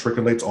just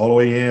matriculates all the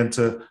way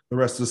into the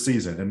rest of the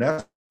season. And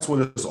that's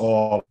what it's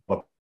all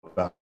about.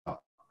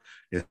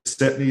 It's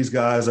setting these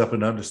guys up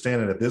and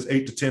understanding that this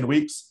 8 to 10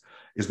 weeks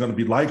is going to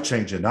be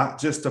life-changing, not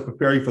just to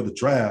prepare you for the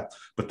draft,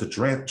 but to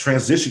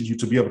transition you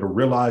to be able to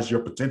realize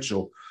your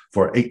potential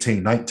for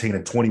 18, 19,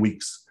 and 20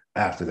 weeks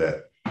after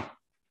that.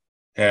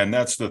 And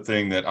that's the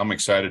thing that I'm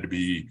excited to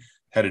be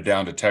headed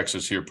down to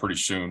Texas here pretty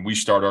soon. We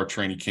start our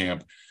training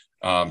camp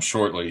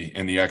shortly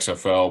in the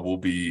XFL. We'll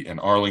be in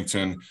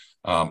Arlington.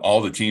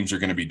 All the teams are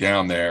going to be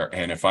down there.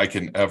 And if I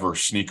can ever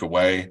sneak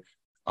away,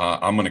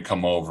 I'm going to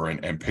come over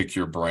and pick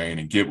your brain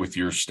and get with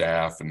your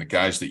staff and the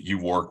guys that you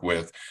work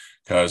with,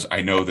 because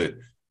I know that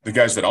the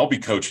guys that I'll be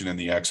coaching in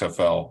the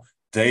XFL,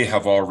 they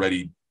have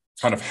already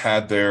kind of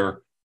had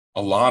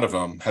a lot of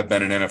them have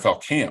been in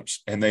NFL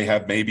camps, and they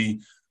have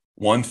maybe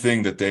one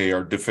thing that they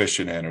are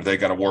deficient in or they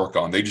got to work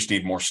on. They just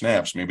need more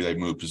snaps. Maybe they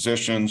moved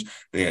positions,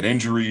 they had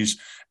injuries.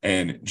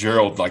 And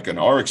Gerald, like in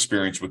our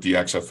experience with the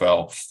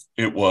XFL,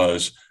 it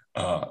was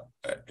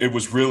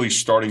really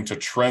starting to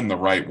trend the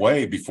right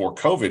way before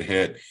COVID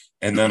hit.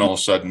 And then all of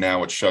a sudden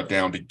now it's shut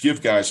down to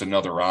give guys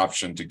another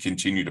option to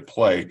continue to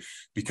play.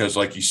 Because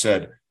like you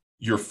said,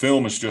 your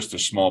film is just a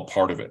small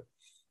part of it.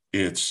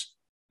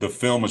 The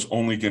film is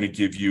only going to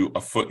give you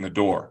a foot in the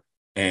door.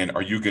 And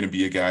are you going to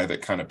be a guy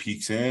that kind of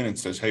peeks in and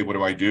says, hey, what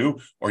do I do?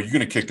 Or are you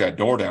going to kick that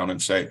door down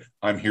and say,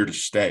 I'm here to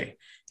stay?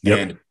 Yep.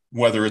 And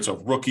whether it's a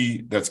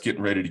rookie that's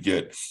getting ready to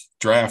get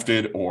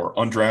drafted or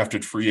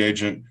undrafted free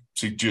agent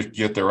to just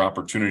get their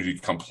opportunity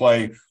to come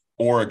play,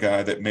 or a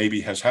guy that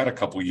maybe has had a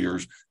couple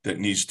years that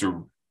needs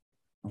to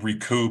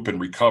recoup and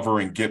recover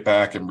and get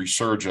back and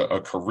resurge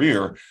a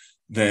career,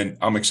 then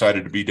I'm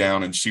excited to be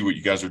down and see what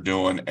you guys are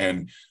doing.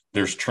 And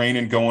there's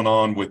training going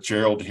on with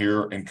Gerald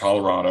here in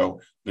Colorado.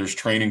 There's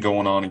training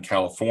going on in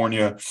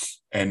California.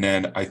 And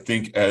then I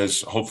think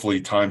as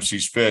hopefully time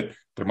sees fit,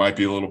 there might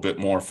be a little bit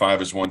more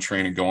 5-as-1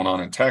 training going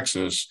on in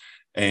Texas.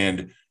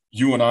 And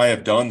you and I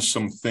have done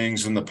some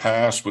things in the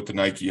past with the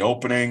Nike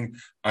opening.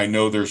 I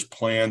know there's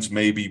plans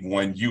maybe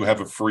when you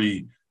have a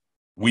free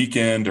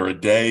weekend or a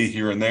day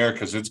here and there,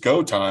 because it's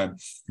go time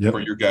for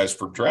your guys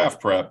for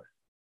draft prep.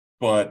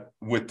 But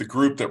with the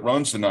group that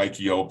runs the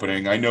Nike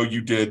opening, I know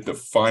you did the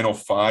Final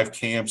 5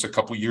 camps a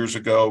couple of years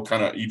ago,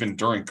 kind of even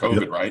during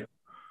COVID, right?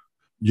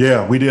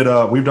 Yeah, we did.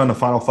 We've done the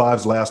Final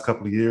 5s the last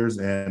couple of years.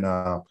 And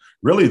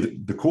really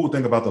the cool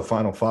thing about the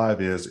Final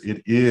 5 is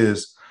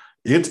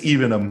it's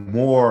even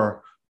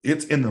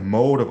it's in the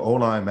mode of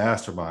O-line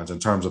masterminds in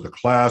terms of the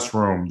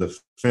classroom, the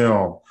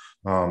film,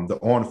 the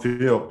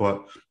on-field,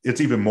 but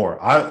it's even more.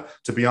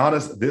 To be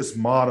honest, this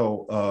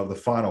model of the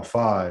Final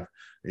 5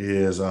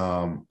 is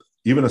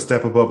even a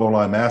step above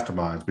O-line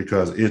masterminds,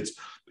 because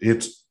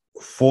it's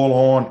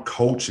full-on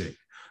coaching.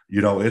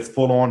 It's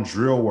full-on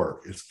drill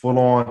work. It's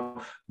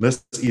full-on,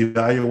 let's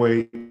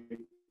evaluate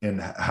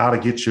and how to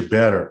get you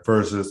better,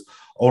 versus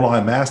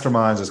O-line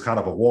masterminds is kind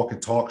of a walk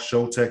and talk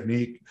show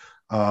technique,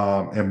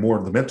 and more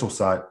of the mental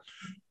side.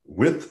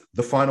 With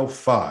the Final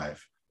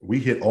 5, we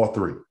hit all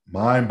three: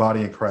 mind,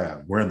 body, and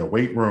craft. We're in the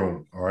weight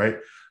room, all right?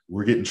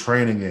 We're getting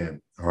training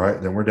in, all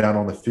right? Then we're down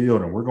on the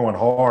field, and we're going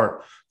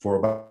hard for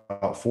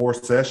about 4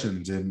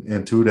 sessions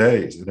in 2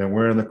 days. And then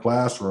we're in the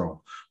classroom.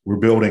 We're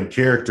building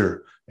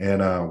character,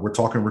 and we're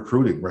talking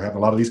recruiting. We're having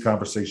a lot of these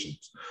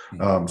conversations.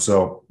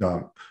 So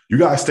you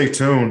guys stay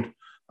tuned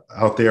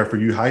out there for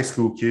you high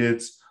school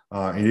kids,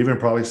 and even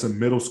probably some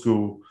middle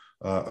school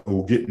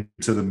who'll get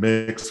into the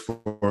mix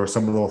for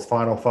some of those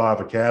Final 5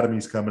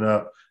 academies coming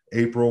up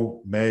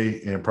April,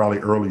 May, and probably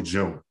early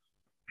June.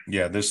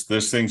 Yeah, this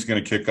thing's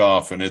going to kick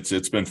off, and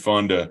it's been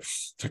fun to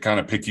kind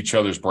of pick each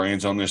other's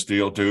brains on this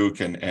deal, Duke.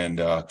 And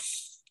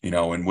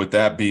with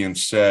that being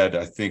said,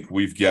 I think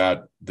we've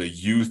got the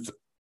youth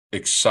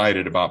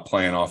excited about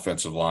playing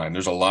offensive line.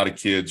 There's a lot of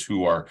kids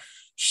who are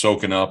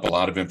soaking up a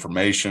lot of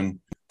information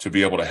to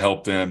be able to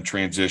help them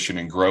transition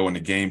and grow in the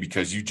game,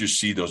 because you just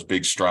see those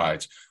big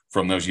strides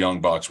from those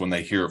young bucks when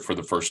they hear it for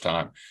the first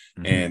time.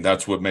 Mm-hmm. And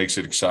that's what makes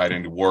it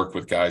exciting to work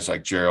with guys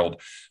like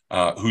Gerald,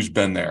 who's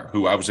been there,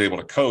 who I was able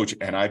to coach,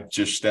 and I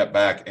just step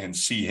back and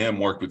see him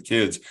work with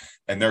kids,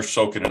 and they're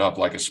soaking it up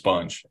like a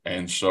sponge.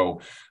 And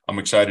so I'm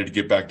excited to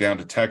get back down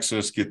to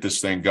Texas, get this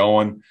thing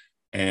going.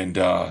 And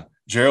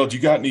Gerald, you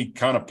got any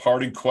kind of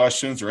parting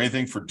questions or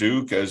anything for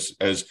Duke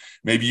as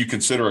maybe you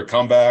consider a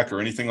comeback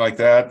or anything like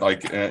that?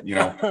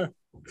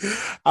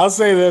 I'll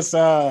say this.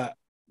 I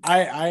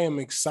am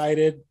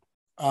excited,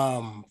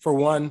 for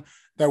one,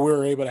 that we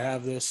were able to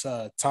have this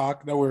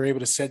talk, that we were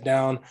able to sit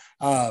down,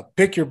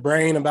 pick your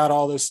brain about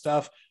all this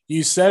stuff.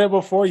 You said it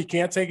before, you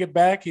can't take it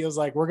back. He was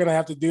like, we're going to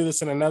have to do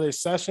this in another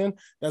session.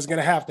 That's going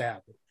to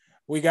happen.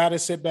 We got to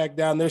sit back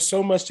down. There's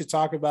so much to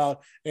talk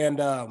about. And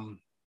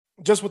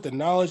just with the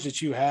knowledge that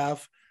you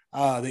have,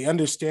 the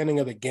understanding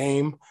of the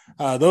game,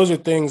 those are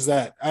things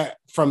that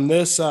from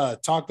this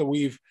talk that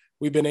we've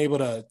been able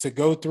to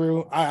go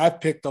through.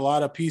 I've picked a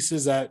lot of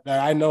pieces that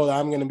I know that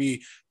I'm going to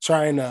be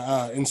trying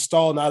to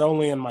install not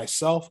only in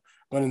myself,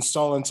 but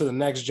install into the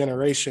next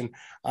generation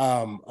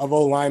of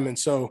O-linemen.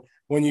 So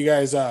when you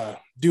guys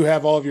do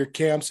have all of your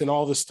camps and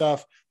all the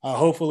stuff,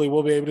 hopefully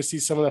we'll be able to see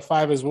some of the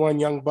 5-as-1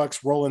 young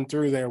bucks rolling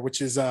through there,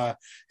 which is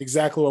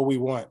exactly what we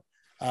want.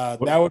 That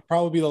would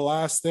probably be the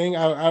last thing.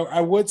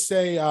 I would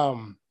say,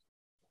 I'll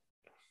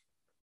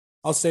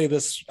say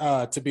this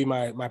to be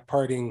my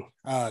parting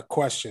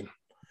question.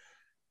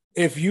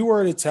 If you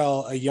were to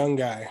tell a young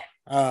guy,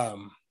 the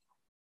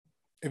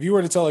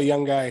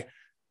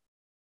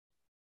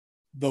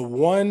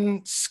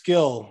one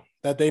skill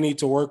that they need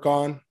to work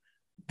on,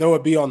 though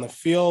it be on the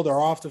field or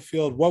off the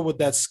field, what would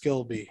that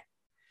skill be?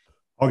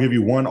 I'll give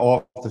you one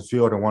off the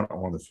field and one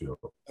on the field.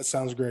 That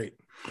sounds great.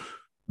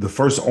 The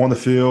first on the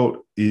field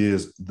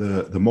is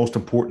the most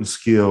important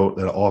skill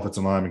that an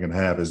offensive lineman can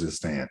have is his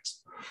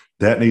stance.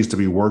 That needs to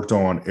be worked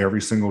on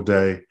every single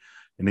day.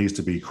 It needs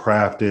to be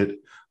crafted.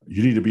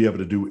 You need to be able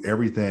to do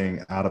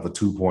everything out of a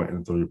 2-point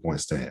and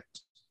 3-point stance.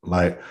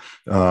 Like,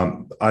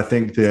 I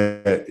think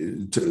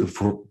that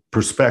for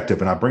perspective,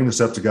 and I bring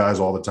this up to guys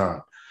all the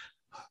time.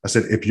 I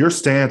said, if your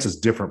stance is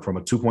different from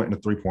a 2-point and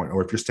a 3-point,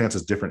 or if your stance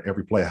is different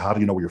every play, how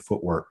do you know where your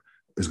footwork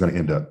is going to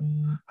end up?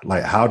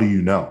 Like, how do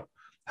you know?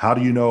 How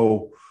do you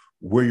know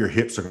where your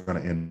hips are going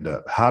to end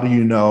up? How do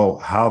you know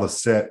how the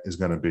set is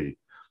going to be?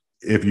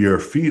 If your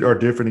feet are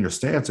different in your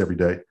stance every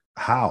day,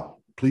 how?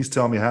 Please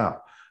tell me how.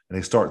 And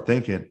they start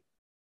thinking,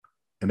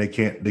 and they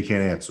can't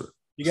answer.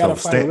 You got to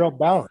find real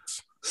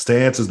balance.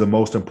 Stance is the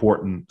most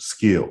important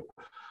skill.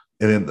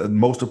 And then the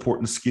most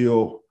important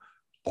skill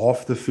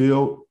off the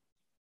field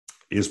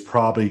is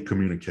probably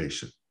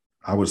communication.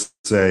 I would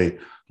say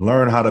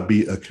learn how to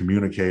be a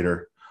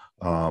communicator,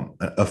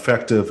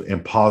 effective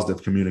and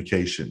positive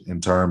communication in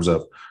terms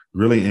of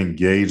really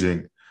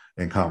engaging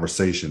in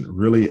conversation,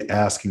 really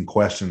asking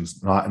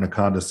questions, not in a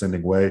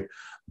condescending way,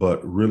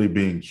 but really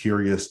being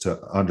curious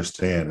to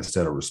understand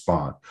instead of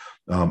respond.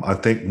 I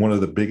think one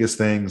of the biggest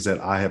things that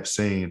I have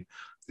seen,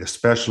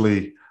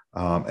 especially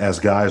as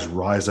guys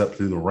rise up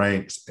through the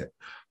ranks,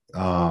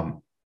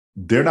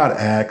 they're not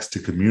asked to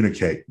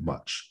communicate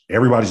much.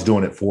 Everybody's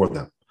doing it for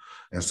them.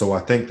 And so I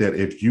think that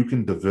if you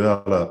can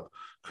develop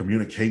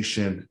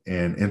communication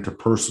and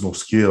interpersonal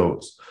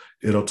skills,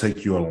 it'll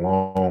take you a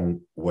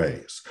long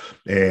ways.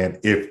 And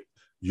if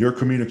your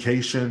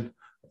communication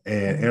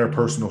and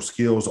interpersonal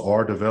skills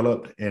are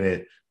developed and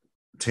it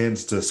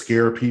tends to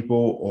scare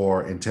people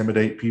or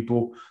intimidate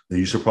people, then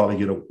you should probably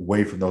get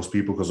away from those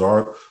people, because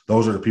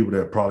those are the people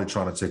that are probably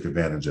trying to take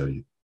advantage of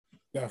you.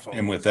 Definitely.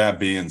 And with that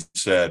being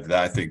said,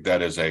 I think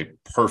that is a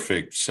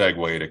perfect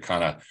segue to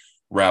kind of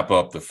wrap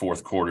up the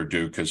fourth quarter,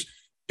 Duke, because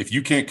if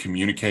you can't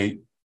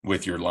communicate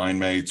with your line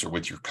mates or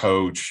with your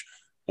coach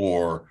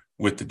or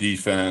with the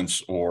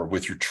defense or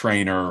with your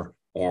trainer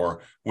or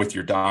with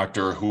your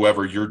doctor,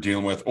 whoever you're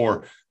dealing with,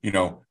 or, you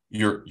know,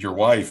 your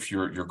wife,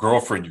 your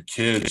girlfriend, your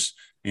kids,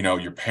 you know,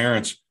 your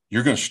parents,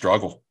 you're going to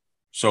struggle.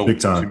 So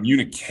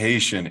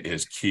communication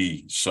is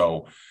key.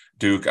 So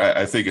Duke,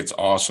 I think it's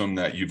awesome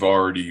that you've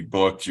already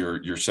booked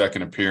your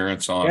second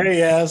appearance on.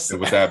 Yes.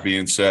 With that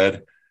being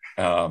said,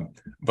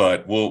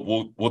 but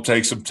we'll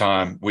take some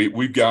time.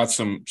 We've got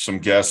some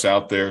guests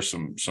out there,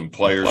 some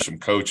players, some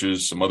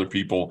coaches, some other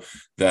people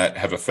that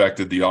have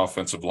affected the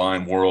offensive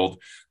line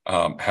world,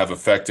 have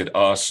affected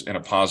us in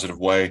a positive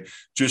way,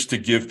 just to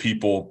give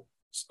people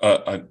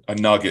a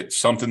nugget,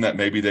 something that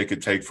maybe they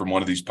could take from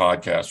one of these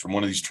podcasts, from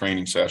one of these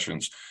training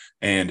sessions,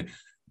 and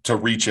to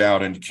reach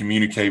out and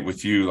communicate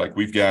with you. Like,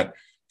 we've got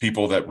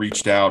people that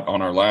reached out on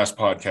our last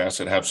podcast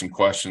that have some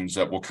questions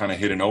that we'll kind of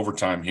hit in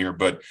overtime here.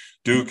 But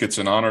Duke, it's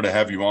an honor to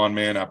have you on,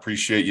 man. I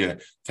appreciate you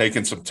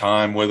taking some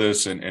time with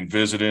us and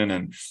visiting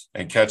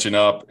and catching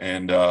up.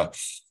 And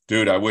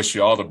dude, I wish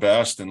you all the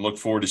best and look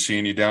forward to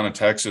seeing you down in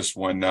Texas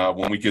when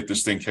we get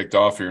this thing kicked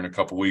off here in a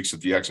couple of weeks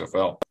at the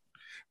XFL.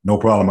 No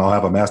problem. I'll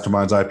have a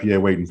Masterminds IPA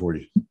waiting for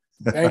you.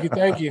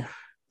 Thank you.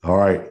 All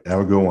right. Have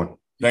a good one.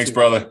 Thanks,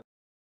 brother.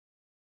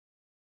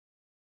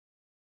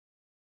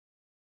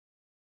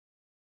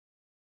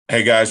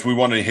 Hey, guys, we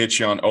wanted to hit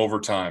you on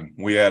overtime.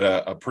 We had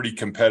a pretty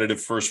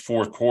competitive first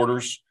 4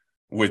 quarters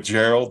with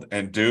Gerald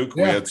and Duke.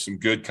 Yeah. We had some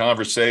good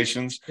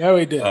conversations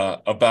we did.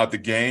 About the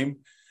game.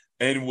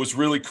 And it was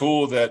really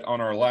cool that on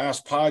our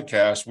last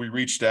podcast, we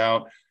reached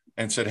out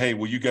and said, hey,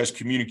 will you guys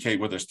communicate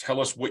with us? Tell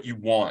us what you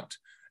want.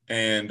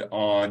 And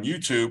on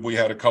YouTube, we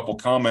had a couple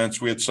comments.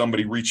 We had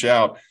somebody reach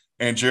out.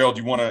 And Gerald,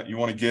 you want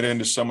to get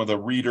into some of the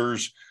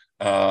readers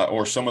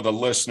or some of the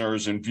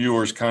listeners and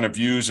viewers kind of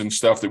views and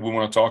stuff that we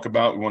want to talk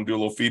about? We want to do a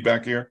little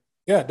feedback here.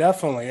 Yeah,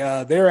 definitely.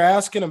 They were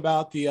asking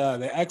about the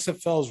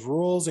XFL's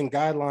rules and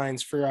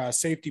guidelines for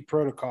safety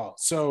protocol.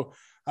 So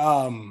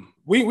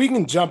we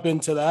can jump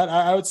into that.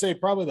 I would say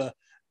probably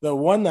the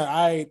one that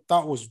I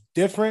thought was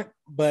different,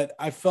 but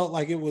I felt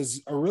like it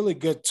was a really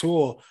good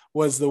tool,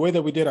 was the way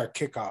that we did our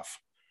kickoff.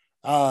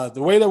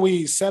 The way that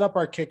we set up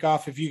our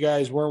kickoff, if you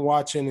guys weren't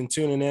watching and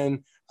tuning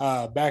in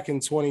back in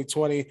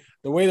 2020,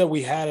 the way that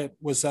we had it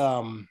was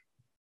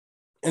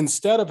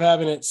instead of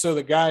having it so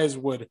the guys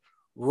would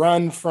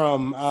run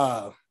from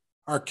our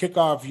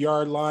kickoff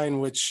yard line,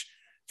 which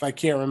if I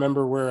can't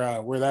remember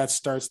where that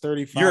starts,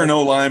 35. You're an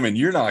O-lineman.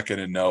 You're not going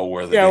to know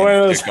where the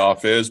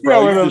kickoff is,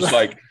 bro. You're just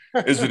like,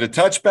 is it a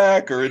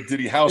touchback or did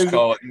he house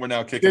call it and we're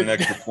now kicking an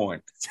extra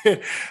point?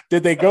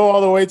 Did they go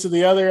all the way to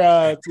the other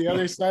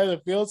side of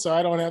the field so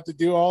I don't have to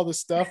do all the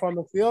stuff on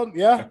the field?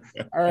 Yeah.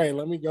 All right,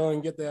 let me go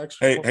and get the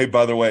extra point. Hey,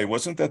 by the way,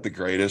 wasn't that the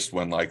greatest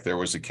when like there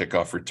was a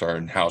kickoff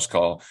return house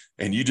call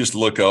and you just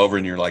look over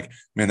and you're like,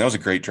 man, that was a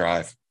great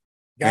drive.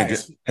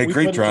 Guys, hey,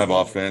 great drive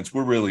offense.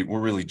 We're really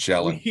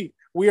gelling.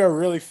 We are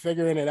really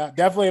figuring it out.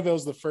 Definitely if it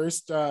was the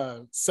first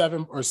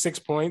 7 or 6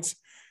 points.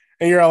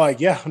 And you're all like,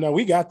 yeah, no,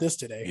 we got this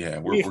today. Yeah,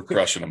 we're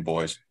crushing them,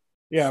 boys.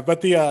 Yeah,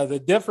 but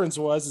the difference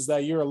was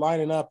that you were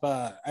lining up,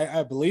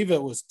 I believe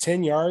it was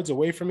 10 yards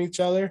away from each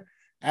other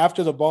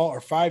after the ball, or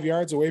 5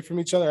 yards away from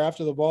each other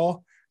after the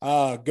ball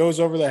goes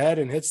over the head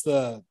and hits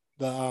the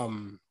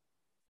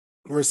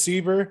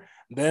receiver.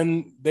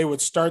 then they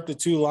would start the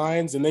two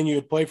lines, and then you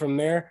would play from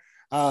there.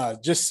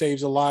 Just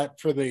saves a lot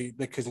for the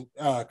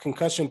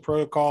concussion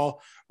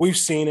protocol. We've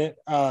seen it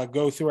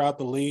go throughout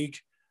the league.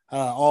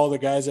 All the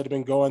guys that have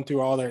been going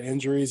through all their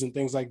injuries and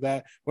things like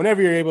that.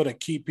 Whenever you're able to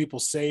keep people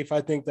safe,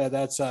 I think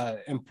that's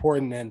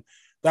important. And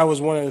that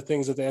was one of the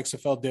things that the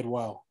XFL did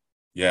well.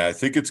 Yeah, I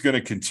think it's going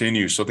to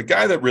continue. So the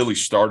guy that really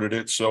started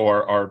it, so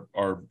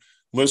our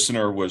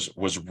listener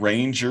was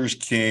Rangers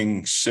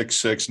King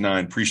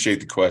 669. Appreciate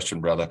the question,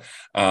 brother.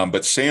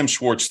 But Sam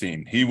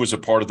Schwartzstein, he was a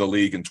part of the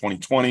league in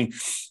 2020.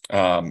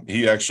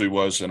 He actually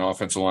was an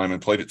offensive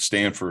lineman, played at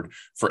Stanford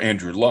for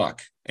Andrew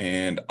Luck.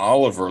 And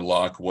Oliver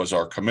Luck was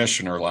our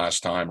commissioner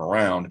last time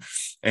around.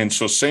 And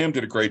so Sam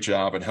did a great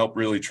job and helped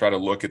really try to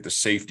look at the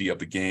safety of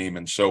the game.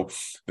 And so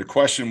the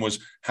question was,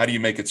 how do you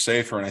make it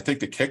safer? And I think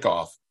the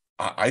kickoff,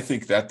 I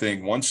think that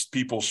thing, once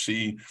people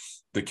see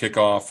the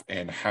kickoff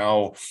and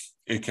how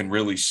it can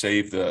really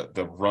save the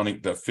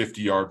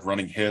 50-yard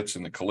running hits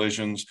and the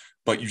collisions,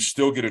 but you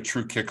still get a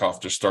true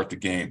kickoff to start the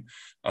game.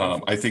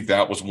 I think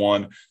that was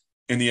one.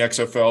 In the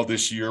XFL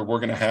this year, we're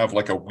going to have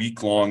like a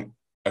week-long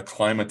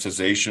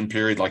acclimatization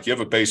period. Like you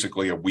have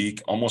basically a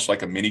week, almost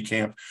like a mini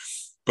camp,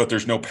 but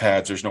there's no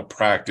pads, there's no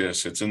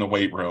practice. It's in the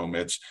weight room.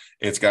 It's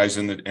guys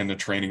in the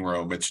training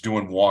room. It's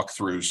doing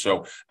walkthroughs.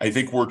 So I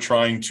think we're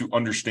trying to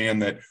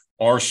understand that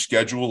our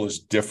schedule is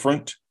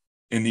different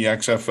in the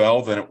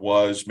XFL than it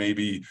was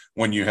maybe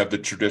when you have the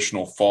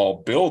traditional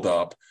fall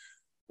buildup,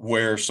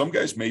 where some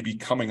guys may be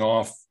coming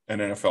off an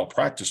NFL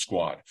practice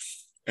squad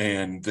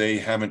and they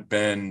haven't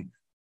been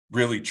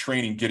really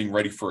training, getting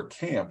ready for a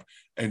camp.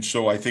 And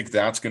so I think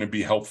that's going to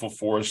be helpful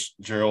for us,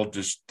 Gerald,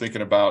 just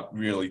thinking about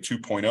really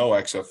 2.0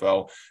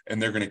 XFL,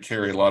 and they're going to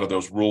carry a lot of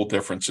those rule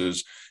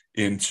differences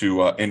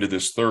into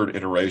this third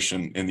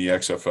iteration in the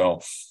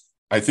XFL.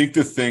 I think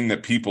the thing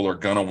that people are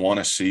going to want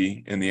to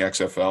see in the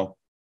XFL,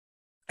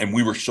 and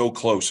we were so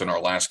close in our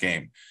last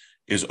game,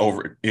 is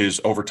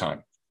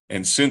overtime.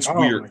 And since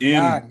we are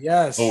in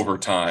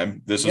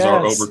overtime, this is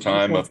our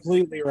overtime.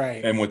 Completely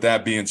right. And with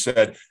that being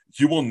said,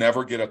 you will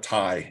never get a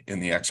tie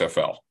in the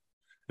XFL.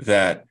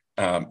 That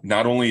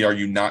not only are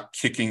you not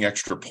kicking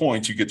extra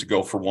points, you get to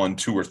go for 1,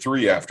 2, or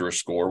 3 after a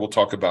score. We'll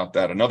talk about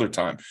that another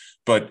time.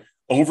 But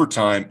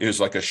overtime is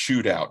like a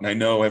shootout. And I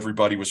know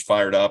everybody was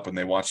fired up and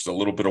they watched a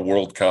little bit of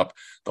World Cup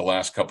the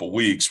last couple of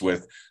weeks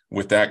with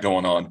that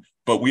going on.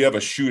 But we have a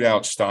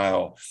shootout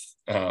style,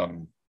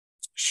 soccer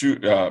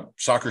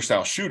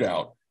style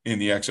shootout in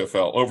the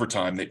XFL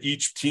overtime that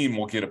each team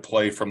will get a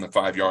play from the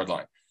 5-yard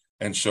line.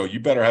 And so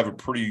you better have a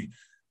pretty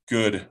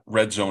good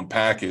red zone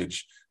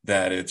package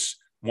that it's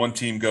one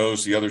team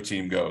goes, the other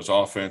team goes,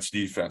 offense,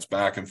 defense,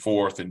 back and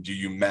forth. And do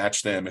you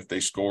match them? If they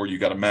score, you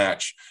got to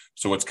match.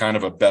 So it's kind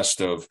of a best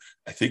of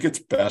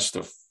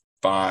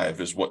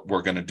 5 is what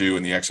we're going to do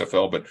in the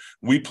XFL. But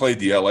we played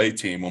the LA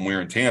team when we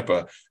were in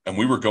Tampa, and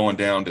we were going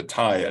down to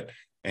tie it.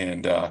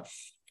 And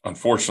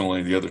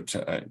unfortunately, the other,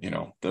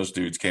 those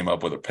dudes came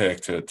up with a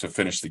pick to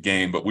finish the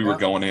game. But we were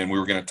going in, we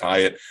were going to tie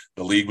it.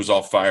 The league was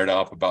all fired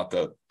up about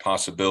the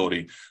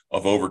possibility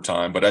of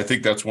overtime. But I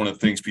think that's one of the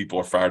things people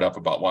are fired up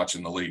about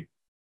watching the league.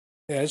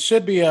 Yeah, it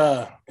should be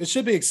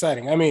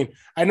exciting. I mean,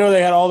 I know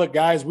they had all the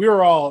guys. We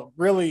were all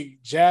really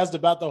jazzed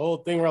about the whole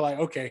thing. We're like,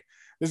 okay,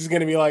 this is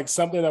going to be like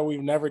something that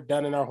we've never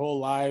done in our whole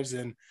lives.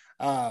 And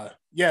to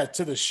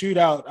the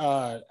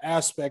shootout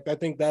aspect, I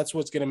think that's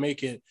what's going to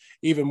make it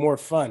even more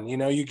fun.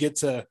 You get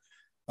to,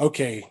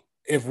 okay,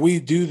 if we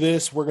do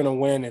this, we're going to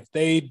win. If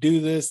they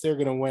do this, they're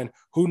going to win.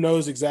 Who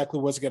knows exactly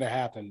what's going to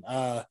happen?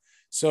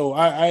 So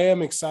I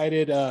am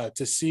excited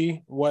to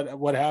see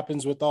what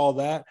happens with all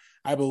that.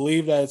 I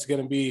believe that it's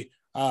going to be,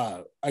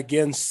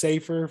 again,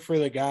 safer for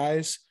the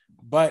guys,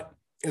 but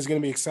it's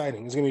going to be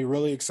exciting. It's going to be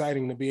really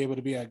exciting to be able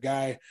to be a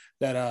guy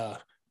that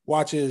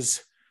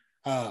watches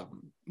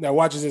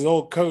his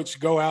old coach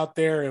go out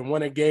there and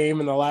win a game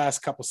in the last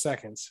couple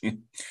seconds.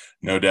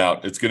 No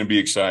doubt. It's going to be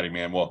exciting,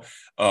 man. Well,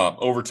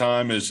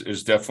 overtime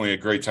is definitely a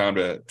great time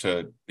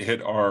to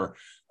hit our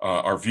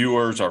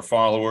viewers, our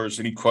followers.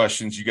 Any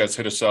questions, you guys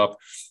hit us up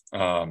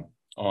on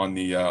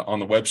the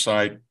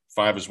website,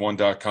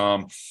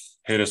 5is1.com.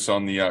 Hit us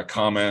on the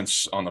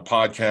comments on the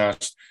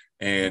podcast.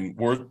 And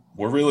we're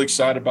really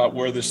excited about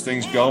where this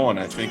thing's going.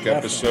 I think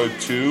episode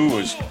 2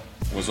 was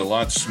a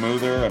lot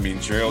smoother. I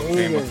mean, Gerald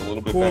came with a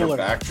little bit better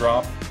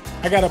backdrop.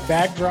 I got a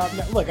backdrop.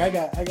 Look, I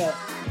got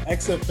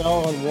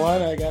XFL on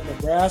one. I got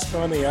Nebraska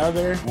on the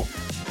other.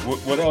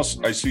 What else?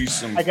 I see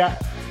some. I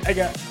got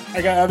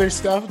other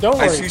stuff. Don't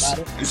worry about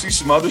it. I see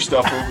some other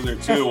stuff over there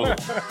too.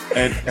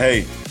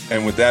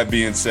 And with that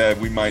being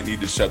said, we might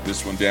need to shut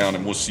this one down,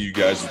 and we'll see you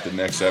guys at the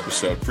next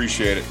episode.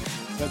 Appreciate it.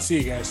 Let's see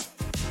you guys.